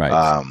 Right.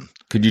 Um,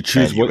 Could you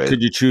choose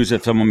Could you choose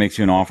if someone makes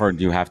you an offer?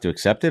 Do you have to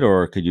accept it,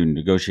 or could you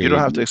negotiate? You don't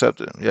have to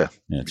accept it. Yeah,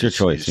 it's your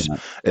choice.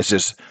 It's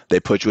just they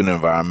put you in an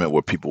environment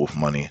where people with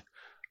money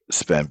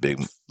spend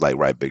big, like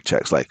write big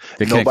checks. Like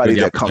nobody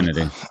that comes,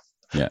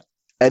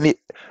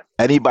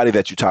 anybody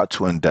that you talk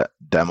to in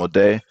demo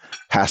day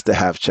has to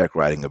have check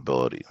writing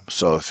ability.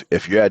 So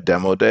if you're at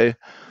demo day,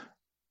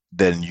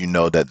 then you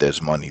know that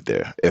there's money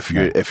there. If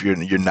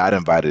you're not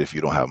invited if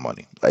you don't have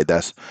money. Like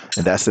that's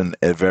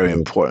a very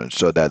important,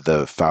 so that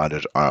the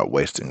founders aren't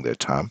wasting their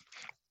time.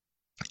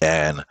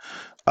 And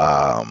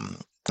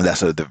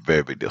that's a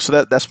very big deal.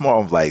 So that's more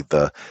of like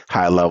the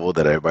high level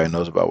that everybody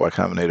knows about Y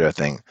Combinator. I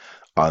think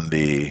on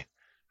the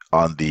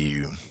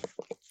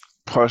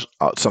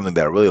something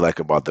that I really like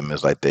about them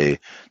is like they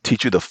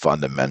teach you the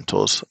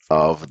fundamentals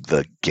of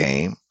the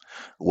game,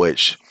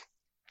 which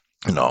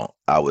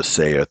I would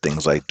say are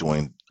things like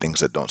doing things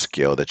that don't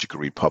scale that you can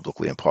read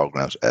publicly in Paul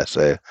Graham's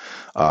essay.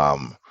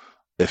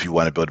 If you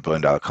want to build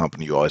 $1 billion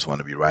company, you always want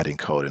to be writing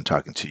code and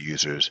talking to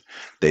users.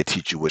 They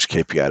teach you which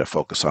KPI to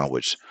focus on,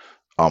 which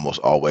almost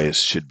always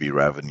should be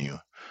revenue.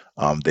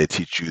 They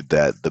teach you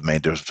that the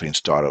main difference between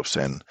startups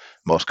and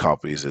most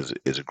companies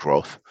is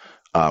growth.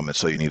 And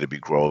so you need to be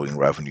growing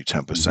revenue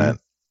 10%,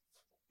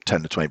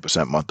 10 to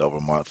 20% month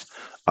over month.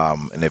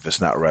 And if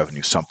it's not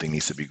revenue, something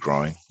needs to be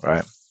growing,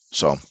 right?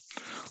 So a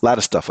lot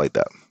of stuff like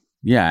that.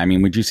 Yeah. I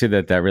mean, would you say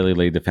that really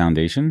laid the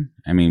foundation?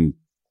 I mean,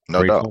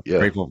 no doubt. Yeah.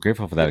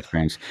 Grateful for that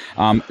experience.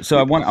 So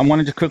I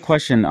wanted a quick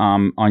question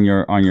on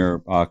your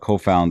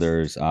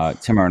co-founders,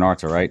 Timur and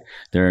Artur, right?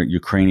 They're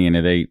Ukrainian.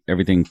 Are they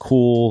everything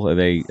cool? Are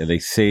they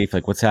safe?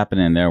 Like what's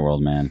happening in their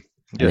world, man?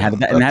 Yeah,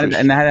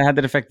 and how did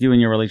that affect you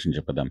and your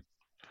relationship with them?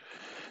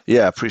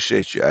 Yeah, I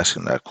appreciate you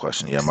asking that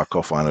question. Yeah, my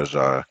co-founders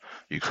are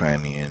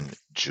Ukrainian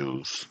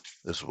Jews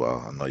as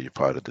well. I know you're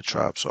part of the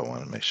tribe, so I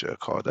want to make sure I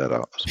call that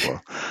out as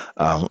well.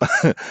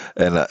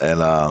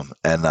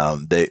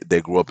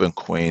 They grew up in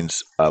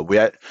Queens.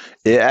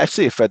 It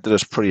actually affected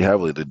us pretty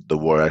heavily. The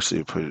war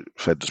actually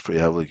affected us pretty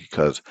heavily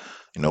because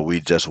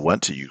we just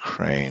went to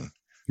Ukraine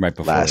right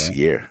before last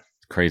year.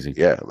 Crazy.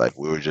 Yeah, like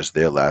we were just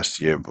there last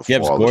year before yeah,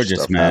 it was all gorgeous, this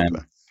stuff man.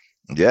 happened.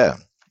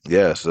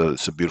 Yeah, so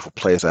it's a beautiful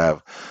place. I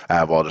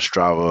have all the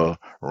Strava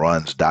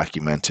runs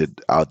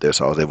documented out there,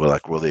 so I was able to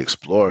like really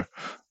explore.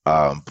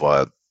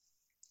 But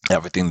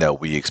everything that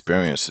we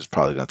experienced is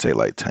probably going to take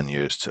like 10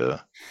 years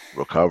to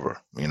recover,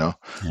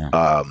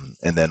 Yeah.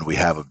 And then we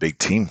have a big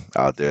team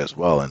out there as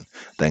well. And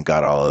thank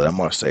God all of them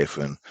are safe,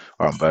 and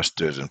our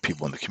investors and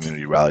people in the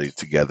community rallied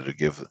together to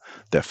give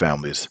their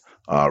families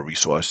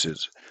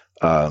resources.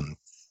 And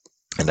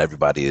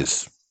everybody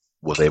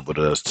was able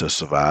to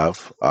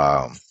survive.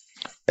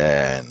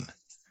 And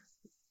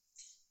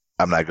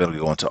I'm not going to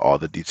go into all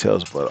the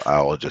details, but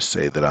I will just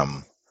say that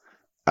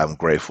I'm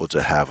grateful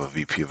to have a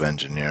VP of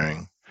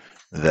engineering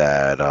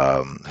that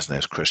his name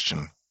is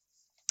Christian,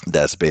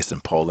 that's based in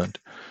Poland,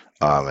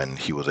 and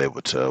he was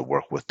able to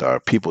work with our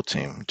people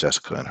team,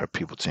 Jessica and her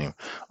people team,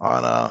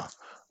 on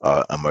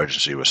a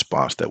emergency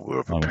response that we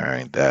were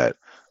preparing that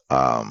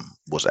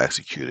was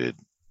executed,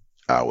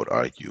 I would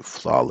argue,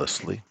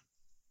 flawlessly.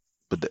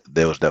 But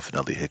there was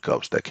definitely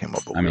hiccups that came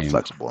up, but we were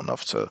flexible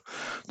enough to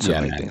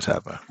make things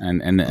happen.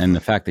 And the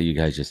fact that you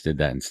guys just did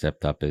that and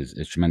stepped up is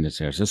tremendous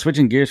here. So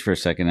switching gears for a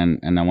second,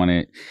 and I want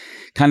to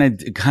kind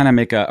of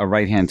make a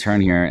right-hand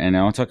turn here, and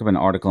I want to talk about an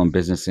article in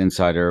Business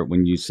Insider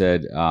when you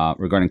said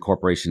regarding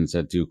corporations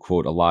that do,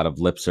 quote, a lot of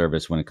lip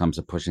service when it comes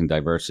to pushing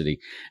diversity.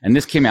 And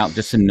this came out,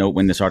 just to note,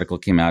 when this article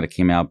came out, it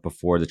came out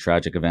before the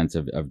tragic events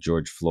of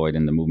George Floyd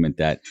and the movement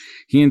that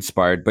he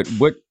inspired. But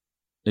what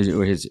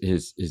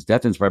his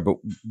death inspired, but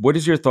what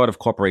is your thought of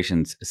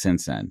corporations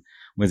since then?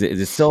 Is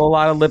it still a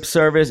lot of lip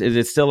service? Is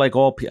it still like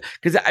all?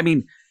 Because I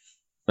mean,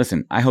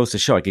 listen, I host a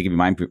show. I can give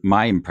you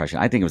my impression.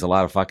 I think it was a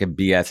lot of fucking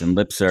BS and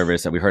lip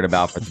service that we heard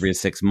about for 3 to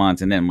 6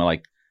 months, and then we're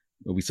like,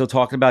 are we still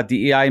talking about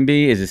DEI and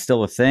B? Is it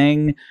still a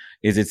thing?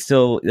 Is it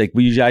still like, were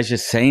you guys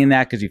just saying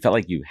that because you felt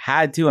like you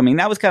had to? I mean,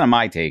 that was kind of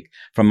my take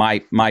from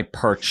my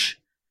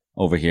perch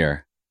over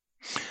here.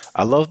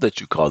 I love that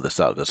you called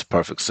this out. That's a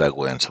perfect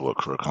segue into what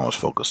Curriculum was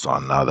focused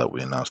on now that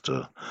we announced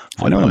the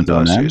 $20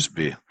 million Series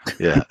B.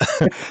 Yeah.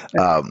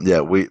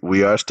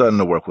 We are starting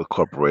to work with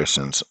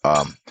corporations.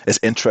 It's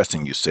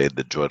interesting you say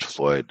the George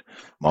Floyd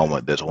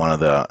moment. There's one of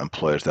the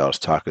employers that I was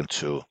talking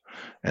to,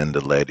 and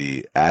the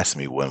lady asked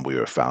me when we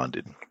were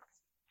founded.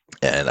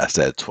 And I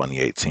said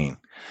 2018.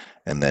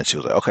 And then she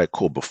was like, okay,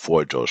 cool,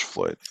 before George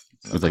Floyd.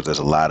 Because there's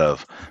a lot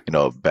of,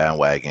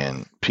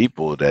 bandwagon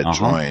people that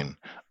join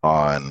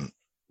on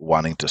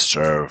wanting to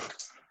serve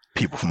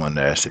people from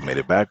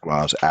underestimated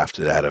backgrounds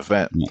after that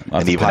event.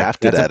 And even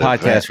after that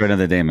event. That's a podcast for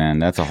another day, man.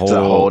 That's a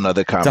whole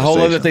other conversation. It's a whole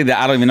other thing that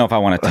I don't even know if I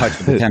want to touch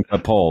with the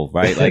 10-foot pole,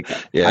 right? Like,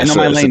 I know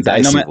my lanes.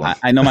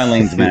 I know my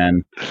lanes,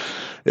 man.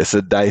 It's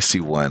a dicey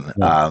one.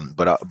 Yeah.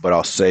 But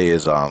I'll say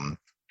is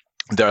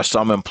there are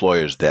some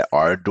employers that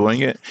are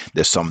doing it.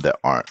 There's some that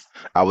aren't.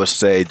 I would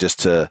say, just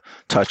to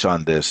touch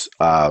on this,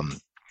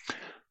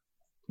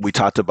 we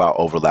talked about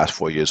over the last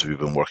 4 years, we've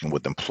been working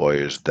with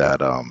employers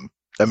that,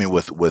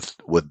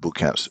 with boot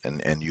camps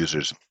and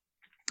users.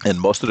 And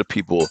most of the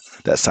people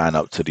that sign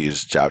up to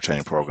these job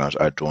training programs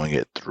are doing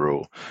it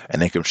through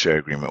an income share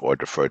agreement or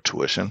deferred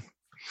tuition.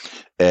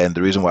 And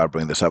the reason why I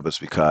bring this up is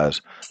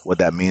because what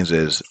that means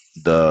is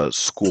the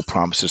school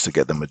promises to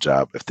get them a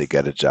job. If they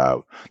get a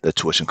job, the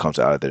tuition comes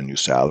out of their new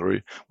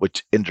salary,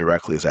 which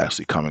indirectly is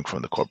actually coming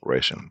from the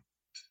corporation.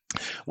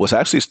 What's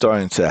actually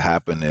starting to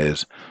happen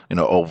is,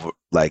 over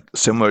like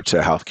similar to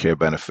healthcare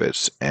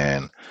benefits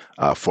and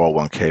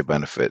 401k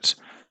benefits,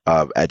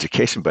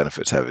 education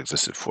benefits have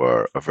existed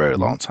for a very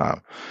long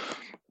time.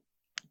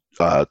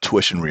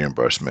 Tuition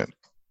reimbursement,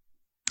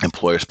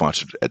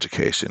 employer-sponsored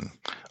education,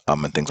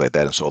 and things like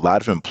that. And so a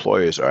lot of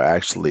employers are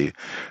actually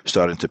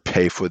starting to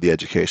pay for the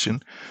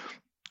education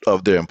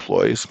of their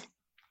employees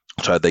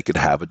so that they could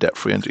have a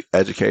debt-free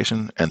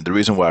education. And the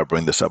reason why I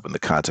bring this up in the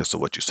context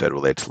of what you said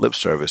related to lip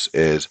service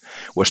is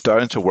we're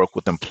starting to work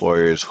with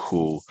employers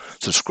who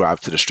subscribe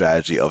to the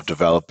strategy of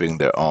developing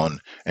their own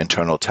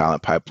internal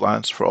talent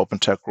pipelines for open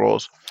tech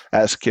roles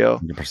at scale.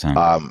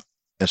 100%.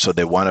 And so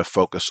they want to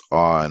focus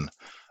on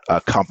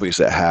companies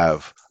that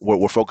have,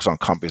 we're focused on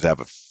companies that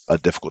have a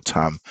difficult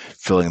time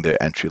filling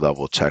their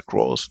entry-level tech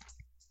roles.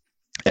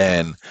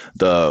 And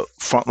the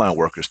frontline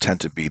workers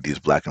tend to be these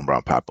Black and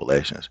brown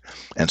populations.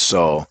 And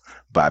so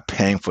by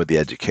paying for the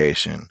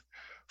education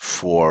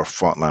for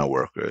frontline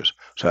workers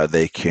so that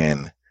they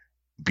can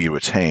be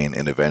retained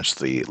and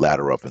eventually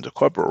ladder up into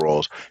corporate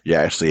roles, you're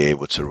actually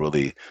able to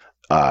really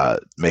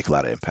make a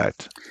lot of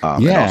impact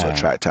and also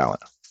attract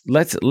talent.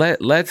 Let's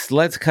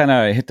kind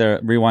of hit the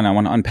rewind. I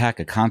want to unpack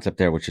a concept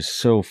there, which is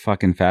so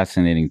fucking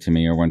fascinating to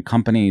me, or when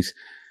companies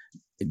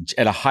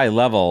at a high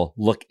level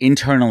look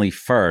internally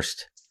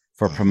first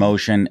for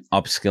promotion,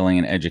 upskilling,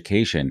 and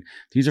education.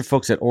 These are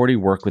folks that already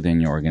work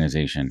within your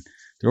organization.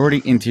 They're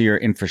already into your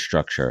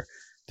infrastructure.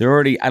 They're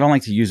already, I don't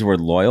like to use the word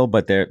loyal,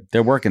 but they're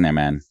working there,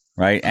 man.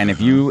 Right. And if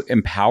you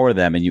empower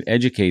them and you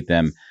educate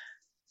them,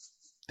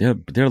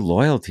 their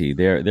loyalty,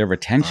 their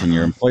retention,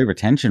 your employee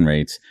retention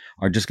rates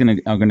are just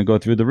gonna go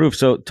through the roof.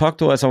 So talk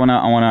to us. I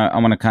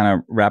wanna kind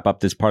of wrap up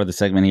this part of the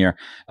segment here.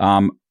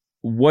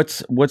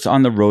 What's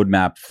on the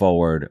roadmap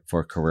forward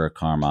for Career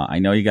Karma? I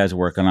know you guys are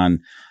working on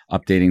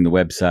updating the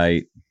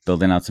website,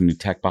 building out some new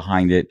tech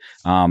behind it.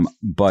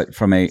 But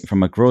from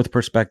a growth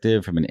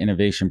perspective, from an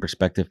innovation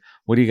perspective,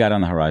 what do you got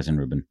on the horizon,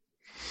 Ruben?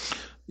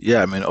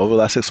 Yeah, I mean, over the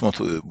last 6 months,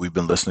 we've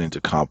been listening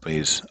to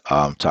companies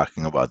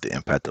talking about the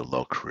impact of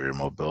low career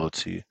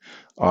mobility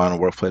on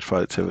workplace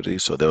productivity.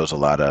 So there was a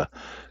lot of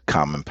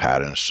common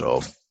patterns.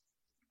 So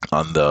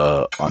on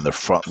the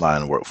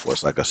frontline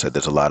workforce, like I said,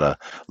 there's a lot of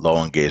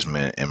low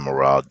engagement and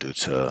morale due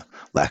to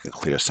lack of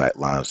clear sight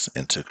lines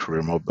into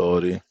career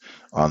mobility.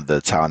 On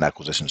the talent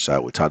acquisition side,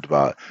 we talked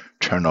about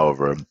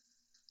turnover,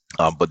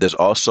 but there's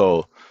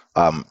also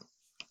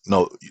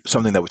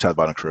something that we talked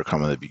about in Career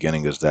Karma in the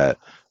beginning is that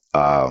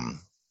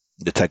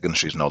the tech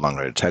industry is no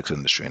longer a tech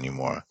industry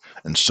anymore.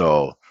 And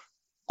so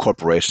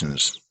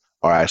corporations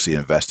are actually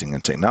investing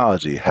in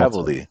technology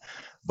heavily,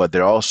 but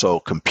they're also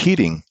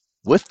competing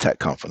with tech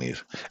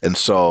companies. And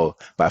so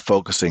by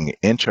focusing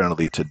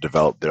internally to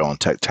develop their own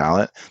tech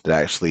talent,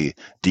 that actually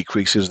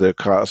decreases their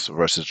costs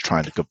versus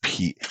trying to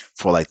compete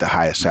for like the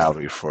highest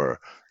salary for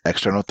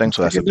external things.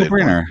 So that's a big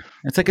no-brainer.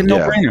 It's like a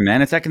no-brainer,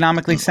 man. It's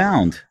economically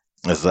sound.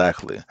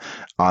 Exactly.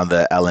 On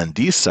the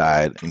L&D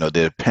side,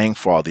 they're paying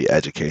for all the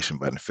education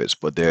benefits,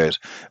 but there's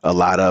a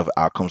lot of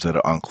outcomes that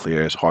are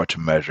unclear. It's hard to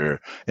measure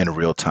in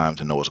real time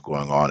to know what's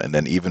going on. And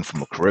then even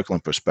from a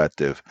curriculum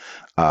perspective,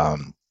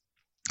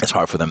 it's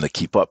hard for them to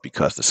keep up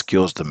because the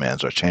skills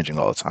demands are changing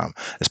all the time,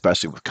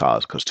 especially with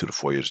college, because 2 to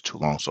 4 years is too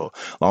long. So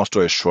long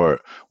story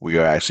short, we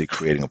are actually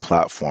creating a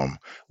platform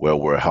where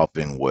we're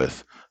helping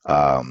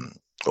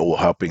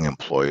helping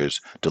employers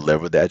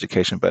deliver the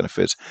education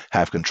benefits,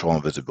 have control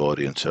and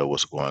visibility into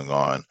what's going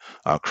on,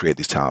 create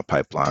these talent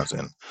pipelines,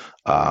 and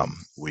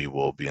we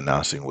will be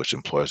announcing which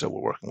employers that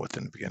we're working with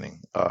in the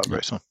beginning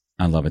very soon.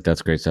 I love it.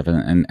 That's great stuff.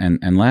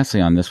 And lastly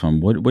on this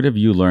one, what have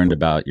you learned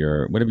about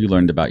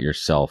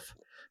yourself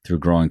through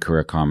growing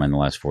Career Karma in the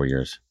last 4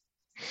 years?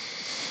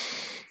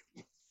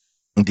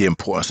 The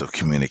importance of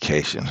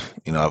communication.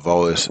 I've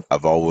always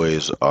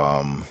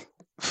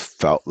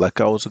felt like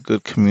I was a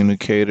good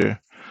communicator.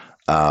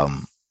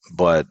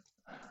 But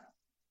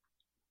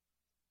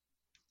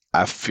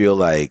I feel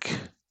like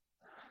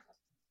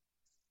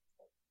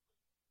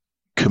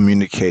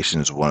communication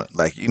is one,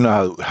 like,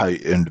 how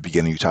in the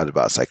beginning you talked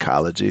about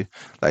psychology,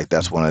 like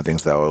that's one of the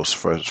things that I was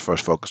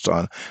first focused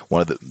on.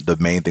 One of the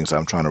main things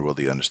I'm trying to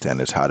really understand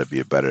is how to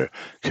be a better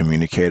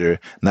communicator,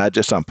 not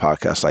just on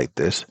podcasts like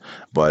this,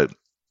 but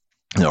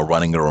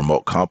running a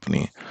remote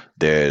company.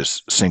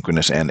 There's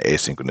synchronous and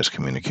asynchronous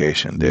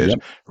communication. There's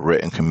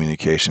written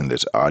communication.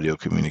 There's audio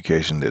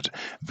communication. There's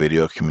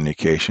video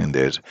communication.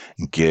 There's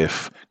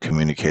GIF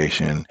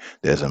communication.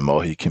 There's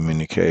emoji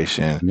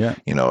communication.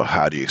 You know,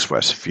 how do you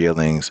express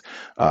feelings?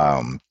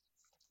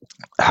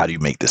 How do you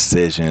make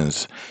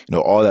decisions? You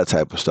know, all that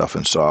type of stuff.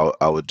 And so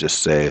I would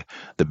just say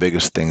the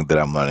biggest thing that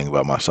I'm learning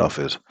about myself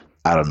is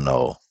I don't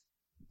know,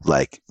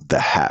 like the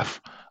half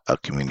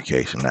of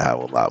communication. I have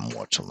a lot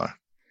more to learn.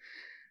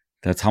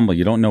 That's humble.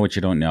 You don't know what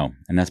you don't know.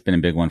 And that's been a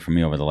big one for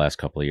me over the last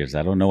couple of years.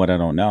 I don't know what I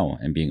don't know,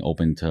 and being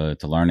open to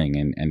learning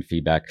and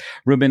feedback.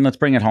 Ruben, let's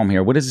bring it home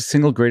here. What is the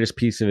single greatest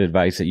piece of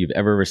advice that you've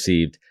ever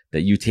received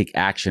that you take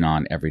action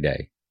on every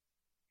day?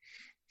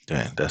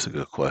 Dang, that's a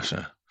good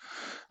question.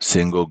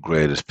 Single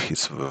greatest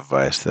piece of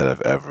advice that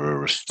I've ever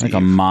received. Like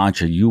a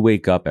mantra. You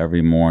wake up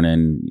every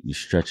morning, you're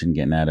stretching,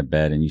 getting out of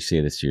bed, and you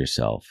say this to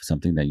yourself.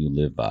 Something that you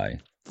live by.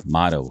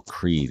 Motto,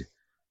 creed.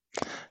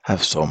 I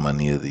have so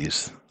many of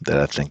these that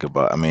I think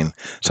about. I mean,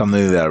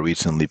 something that I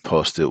recently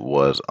posted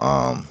was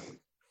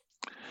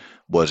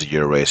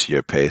your race,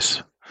 your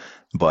pace.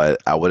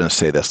 But I wouldn't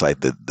say that's like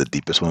the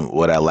deepest one.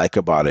 What I like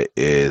about it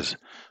is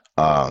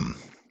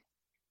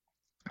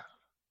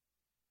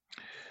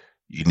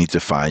you need to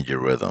find your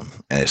rhythm.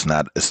 And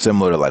it's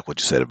similar to like what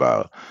you said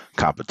about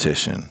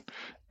competition.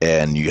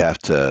 And you have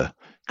to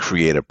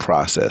create a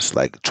process.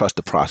 Like trust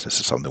the process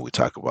is something we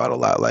talk about a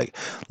lot. Like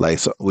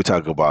so we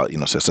talk about, you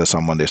know, success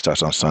on Monday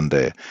starts on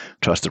Sunday.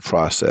 Trust the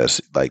process,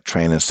 like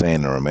train and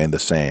sane and remain the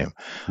same.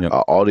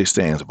 All these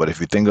things. But if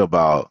you think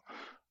about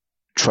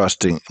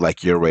trusting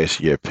like your race,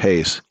 your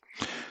pace,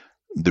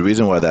 the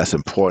reason why that's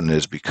important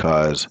is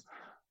because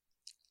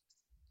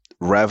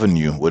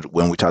revenue,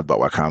 when we talk about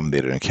Y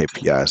Combinator and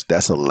KPIs,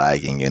 that's a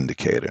lagging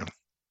indicator.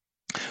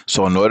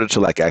 So in order to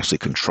like actually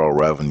control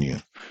revenue,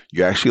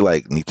 you actually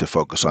like need to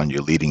focus on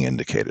your leading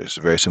indicators.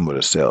 Very similar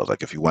to sales.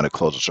 Like if you want to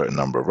close a certain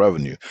number of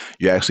revenue,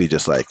 you actually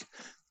just like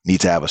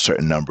need to have a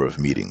certain number of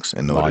meetings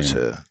in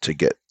order to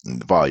get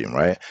volume,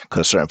 right?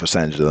 Because a certain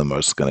percentage of them are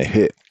just going to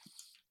hit.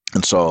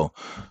 And so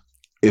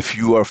if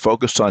you are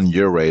focused on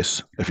your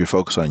race, if you're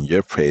focused on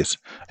your pace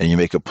and you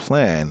make a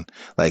plan,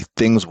 like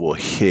things will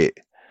hit.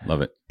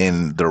 Love it.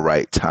 In the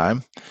right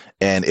time.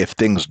 And if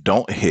things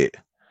don't hit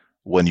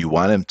when you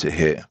want them to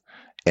hit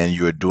and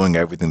you're doing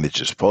everything that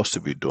you're supposed to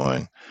be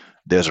doing,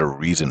 there's a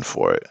reason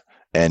for it.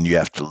 And you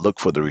have to look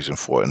for the reason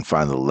for it and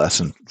find the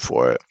lesson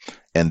for it.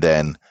 And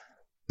then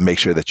make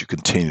sure that you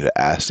continue to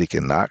ask, seek,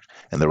 and knock,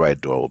 and the right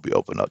door will be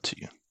opened up to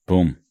you.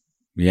 Boom.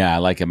 Yeah, I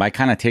like it. My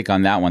kind of take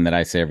on that one that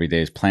I say every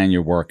day is plan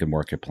your work and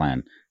work your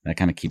plan. That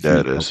kind of keeps me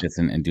focused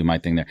and do my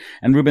thing there.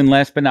 And Ruben,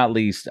 last but not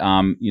least,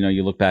 you know,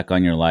 you look back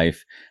on your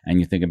life and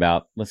you think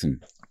about,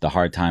 listen, the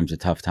hard times, the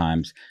tough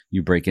times,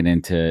 you break it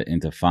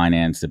into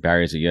finance, the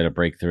barriers that you had to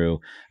break through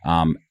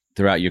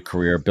throughout your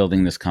career,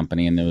 building this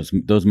company, and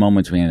those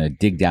moments when you had to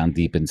dig down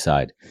deep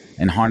inside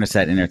and harness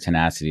that inner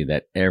tenacity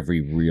that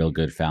every real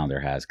good founder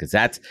has. Because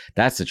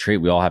that's the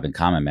trait we all have in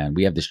common, man.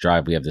 We have this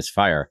drive, we have this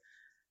fire.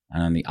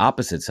 And on the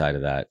opposite side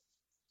of that,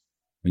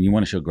 when you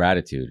want to show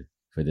gratitude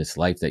for this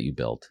life that you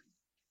built,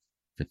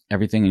 for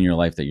everything in your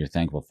life that you're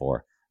thankful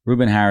for,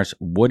 Ruben Harris,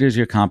 what is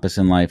your compass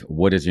in life?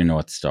 What is your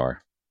North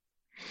Star?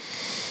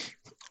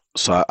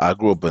 So I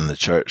grew up in the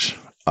church,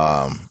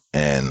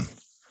 and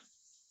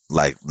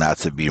like, not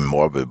to be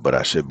morbid, but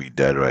I should be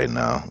dead right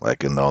now.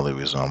 Like, and the only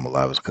reason I'm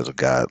alive is because of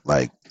God,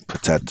 like,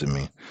 protected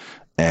me.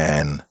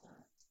 And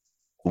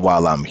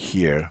while I'm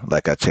here,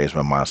 like, I changed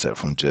my mindset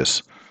from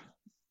just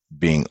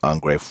being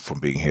ungrateful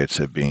for being here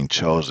to being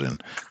chosen.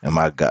 And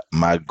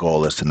my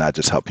goal is to not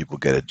just help people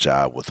get a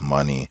job with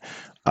money,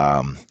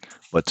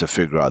 but to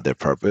figure out their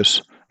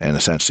purpose and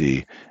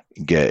essentially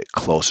get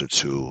closer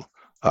to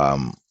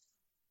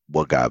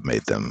what God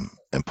made them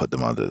and put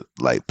them on this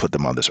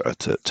earth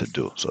to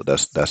do. So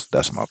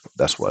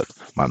that's what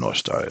my North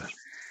Star is.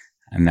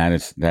 And that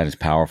is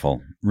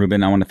powerful.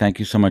 Ruben, I want to thank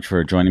you so much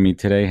for joining me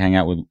today. Hang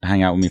out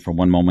with me for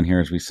one moment here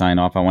as we sign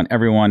off. I want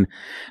everyone,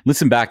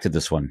 listen back to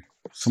this one.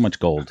 So much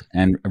gold.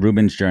 And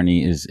Ruben's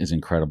journey is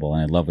incredible.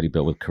 And I love what he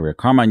built with Career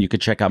Karma. And you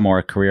could check out more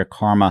at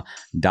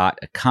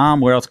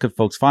careerkarma.com. Where else could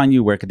folks find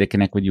you? Where could they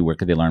connect with you? Where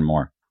could they learn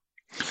more?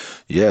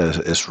 Yeah,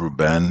 it's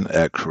Ruben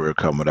at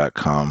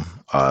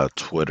careerkarma.com,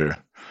 Twitter,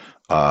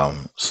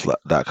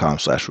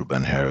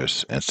 .com/Ruben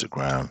Harris,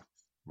 Instagram,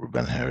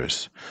 Ruben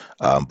Harris.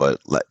 But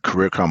like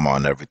Career Karma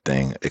on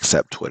everything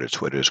except Twitter.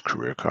 Twitter is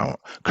Career _Karma.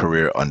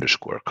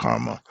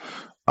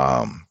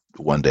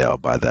 One day I'll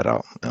buy that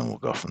out and we'll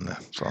go from there.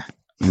 So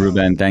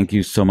Ruben, thank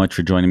you so much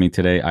for joining me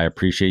today. I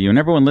appreciate you. And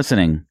everyone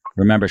listening,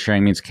 remember,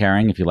 sharing means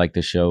caring. If you like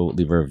this show,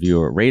 leave a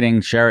review or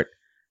rating, share it.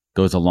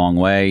 Goes a long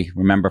way.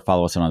 Remember,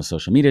 follow us on the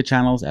social media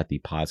channels at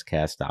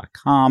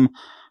thepodcast.com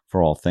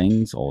for all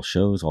things, all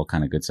shows, all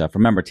kind of good stuff.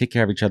 Remember, take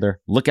care of each other,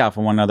 look out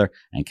for one another,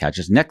 and catch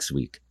us next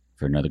week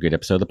for another great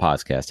episode of the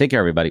podcast. Take care,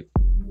 everybody.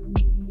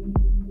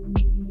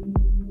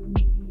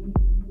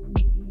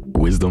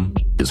 Wisdom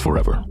is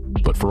forever,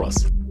 but for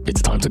us,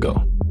 it's time to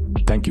go.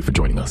 Thank you for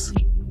joining us.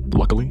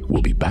 Luckily,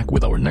 we'll be back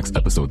with our next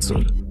episode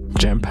soon,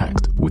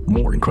 jam-packed with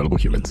more incredible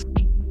humans.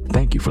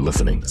 Thank you for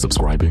listening,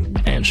 subscribing,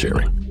 and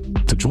sharing.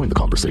 To join the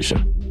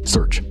conversation,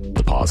 search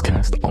the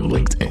podcast on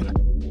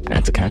LinkedIn.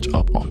 And to catch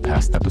up on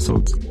past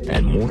episodes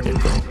and more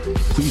info,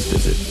 please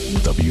visit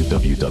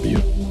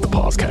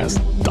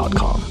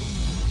www.thepodcast.com.